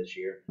option this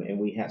year, and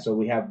we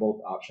have both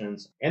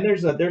options. And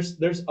there's other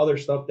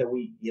stuff that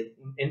we get.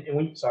 And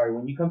when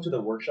you come to the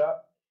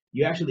workshop,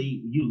 you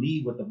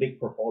leave with a big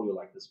portfolio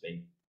like this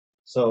big.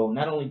 So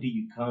not only do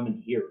you come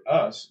and hear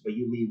us, but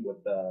you leave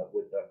with the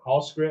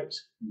call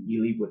scripts,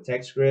 you leave with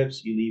text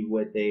scripts, you leave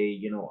with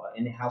an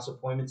in-house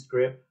appointment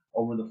script,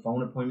 over the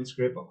phone appointment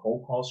script, a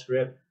cold call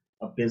script,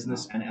 a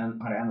business and how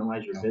to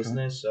analyze your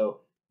business.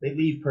 So they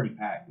leave pretty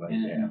packed. Like,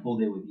 and a full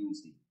day with you and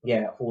Steve.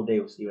 Yeah, a full day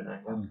with Steve and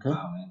I.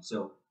 Wow, man.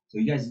 So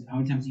you guys, how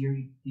many times a year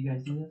do you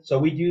guys do this? So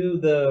we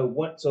do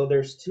so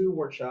there's 2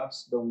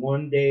 workshops. The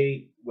one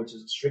day, which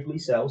is strictly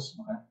sales.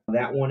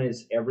 That one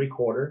is every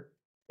quarter.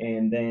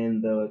 And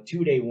then the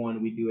 2-day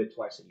one, we do it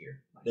twice a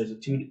year. There's a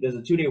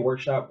 2-day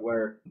workshop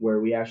where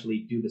we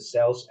actually do the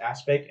sales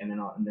aspect, and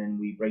then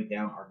we break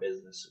down our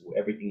business,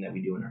 everything that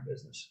we do in our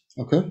business.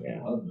 Okay.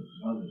 Yeah. Love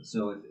it.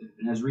 So if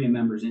an AZREIA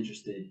member is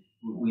interested,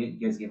 you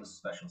guys give us a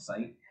special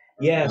site.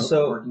 Yeah.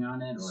 So working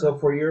on it. Or? So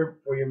for your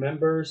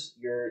members,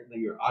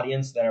 your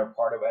audience that are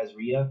part of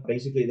AZREIA,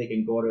 basically they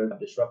can go to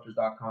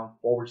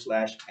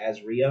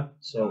disruptors.com/AZREIA.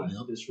 So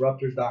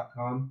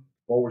disruptors.com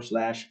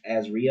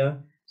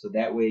 /AZREIA. So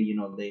that way,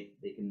 they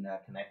can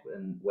connect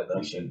with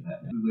us.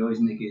 We always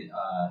make it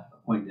a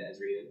point that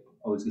AZREIA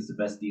always gets the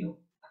best deal.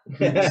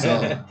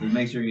 So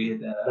make sure you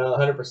hit that.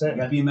 100%. You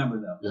gotta be a member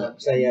though.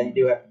 So yeah, you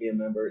do have to be a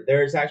member.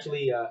 There's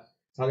actually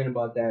talking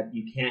about that.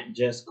 You can't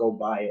just go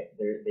buy it.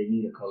 They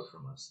need a code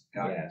from us.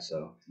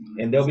 So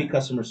and there'll be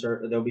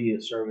there'll be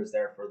a service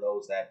there for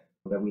those that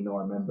we know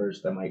are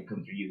members that might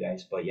come through you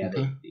guys. But yeah,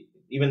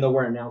 even though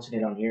we're announcing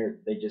it on here,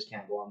 they just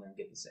can't go on there and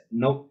get the same.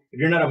 Nope. If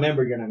you're not a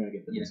member, you're not going to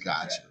get the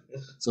discount. Gotcha.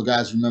 So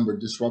guys, remember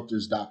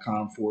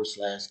disruptors.com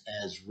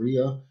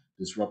 /AZREIA,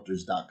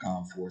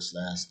 disruptors.com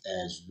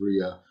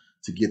 /AZREIA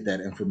to get that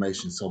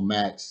information. So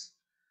Max,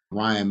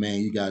 Ryan,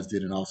 man, you guys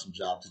did an awesome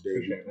job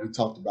today. We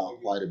talked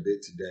about quite a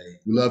bit today.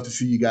 We love to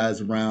see you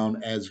guys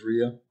around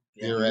AZREIA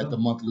here at the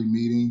monthly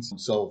meetings.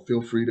 So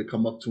feel free to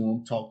come up to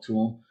them, talk to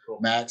them.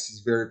 Cool. Max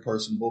is very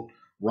personable.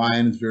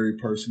 Ryan is very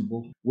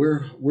personable.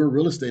 We're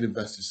real estate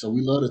investors, so we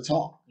love to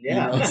talk.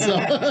 Yeah.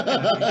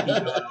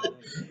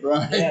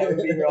 Right. Yeah, we'll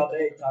be here all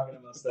day talking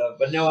about stuff.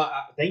 But no,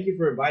 thank you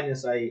for inviting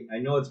us. I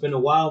know it's been a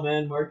while,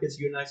 man. Marcus,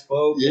 you and I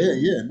spoke.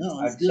 Yeah.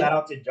 No, shout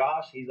out to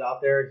Josh. He's out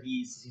there.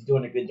 He's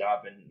doing a good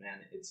job, and man,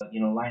 it's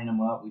lining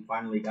him up. We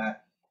finally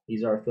got.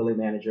 He's our affiliate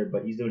manager,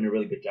 but he's doing a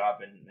really good job.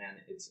 And man,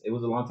 it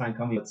was a long time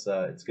coming. It's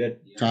good.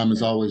 Yeah. Time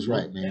is always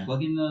right, man.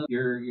 Plug in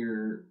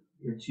your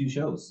 2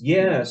 shows.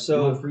 Yeah.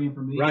 So free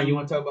information. Ryan, you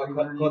want to talk about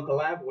Club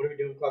Collab? What are we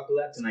doing Club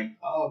Collab tonight?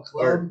 Oh,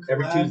 Or Club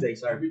every Collab, Tuesday,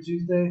 sorry. Every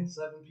Tuesday,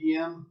 7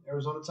 p.m.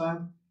 Arizona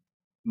time.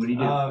 What do you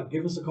do?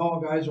 Give us a call,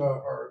 guys,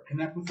 or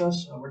connect with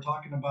us. We're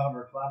talking about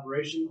our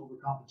collaboration over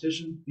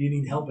competition. If you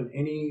need help in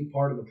any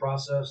part of the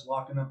process,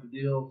 locking up a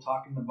deal,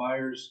 talking to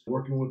buyers,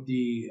 working with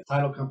the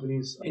title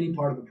companies, any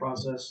part of the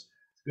process,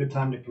 it's a good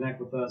time to connect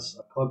with us.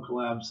 Club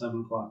Collab, 7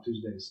 o'clock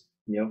Tuesdays.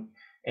 Yep.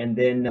 And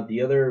then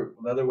the other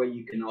way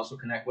you can also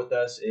connect with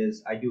us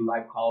is I do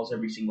live calls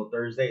every single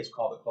Thursday. It's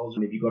called The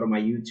Closer. If you go to my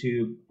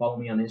YouTube, follow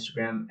me on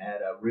Instagram at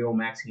Real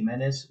Max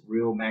Jimenez.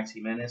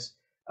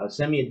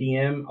 Send me a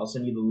DM. I'll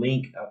send you the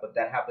link. But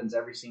that happens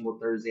every single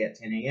Thursday at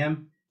 10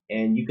 a.m.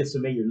 And you can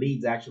submit your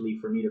leads actually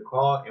for me to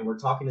call. And we're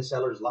talking to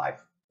sellers live.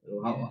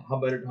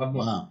 How better? How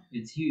more? Wow.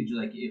 It's huge.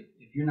 Like if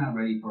you're not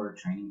ready for a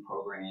training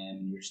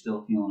program, you're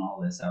still feeling all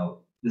this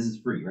out. This is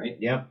free, right?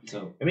 Yeah.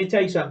 So let me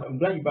tell you something. I'm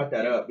glad you brought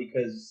that up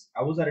because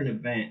I was at an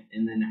event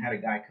and then I had a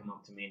guy come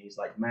up to me and he's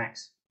like,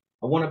 Max,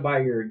 I want to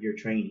buy your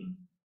training.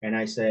 And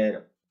I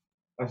said,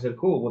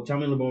 cool. Well, tell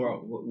me a little more.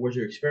 What's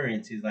your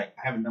experience? He's like,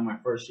 I haven't done my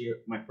first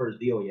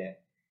deal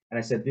yet. And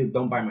I said, dude,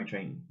 don't buy my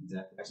training.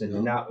 exactly. I said,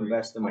 do not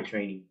invest in my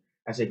training.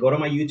 I said, go to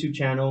my YouTube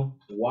channel,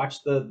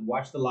 watch the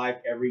live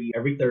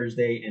every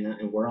Thursday,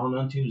 and we're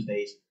on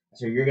Tuesdays. I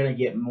said, you're gonna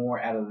get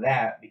more out of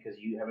that because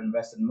you have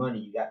invested money.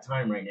 You got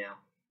time right now.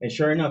 And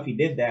sure enough, he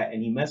did that,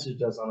 and he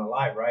messaged us on a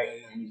live, right?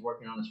 And he's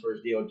working on his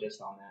first deal just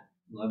on that.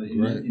 Love it.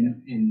 Right.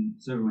 And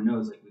so everyone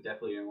knows, like, we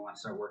definitely want to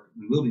start working.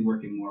 We will be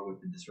working more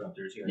with the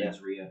Disruptors here at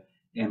AZREIA.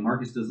 And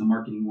Marcus does the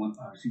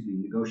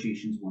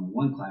negotiations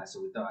 101 class.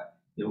 So we thought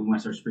we want to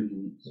start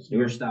springing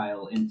your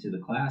style into the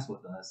class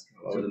with us,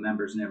 so the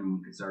members and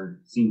everyone can start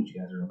seeing what you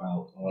guys are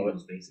about, get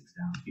those basics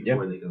down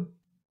before they go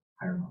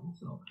higher level.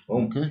 So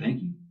Okay.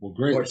 thank you. Well,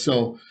 great.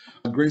 So,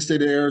 great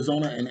state of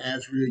Arizona and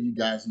AZREIA, you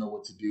guys know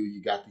what to do.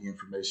 You got the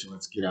information.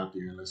 Let's get out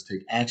there and let's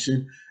take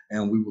action.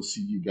 And we will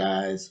see you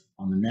guys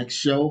on the next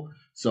show.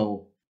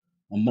 So,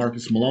 I'm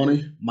Marcus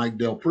Maloney, Mike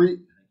Del Preet.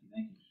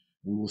 Thank you.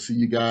 We will see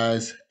you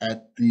guys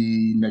at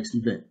the next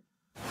event.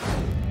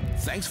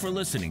 Thanks for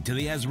listening to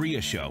the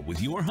AZREIA Show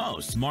with your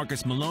hosts,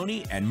 Marcus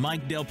Maloney and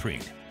Mike Del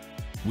Preet.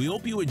 We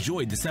hope you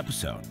enjoyed this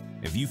episode.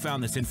 If you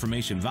found this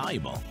information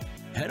valuable,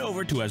 head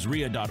over to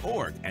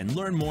AZREIA.org and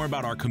learn more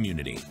about our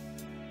community.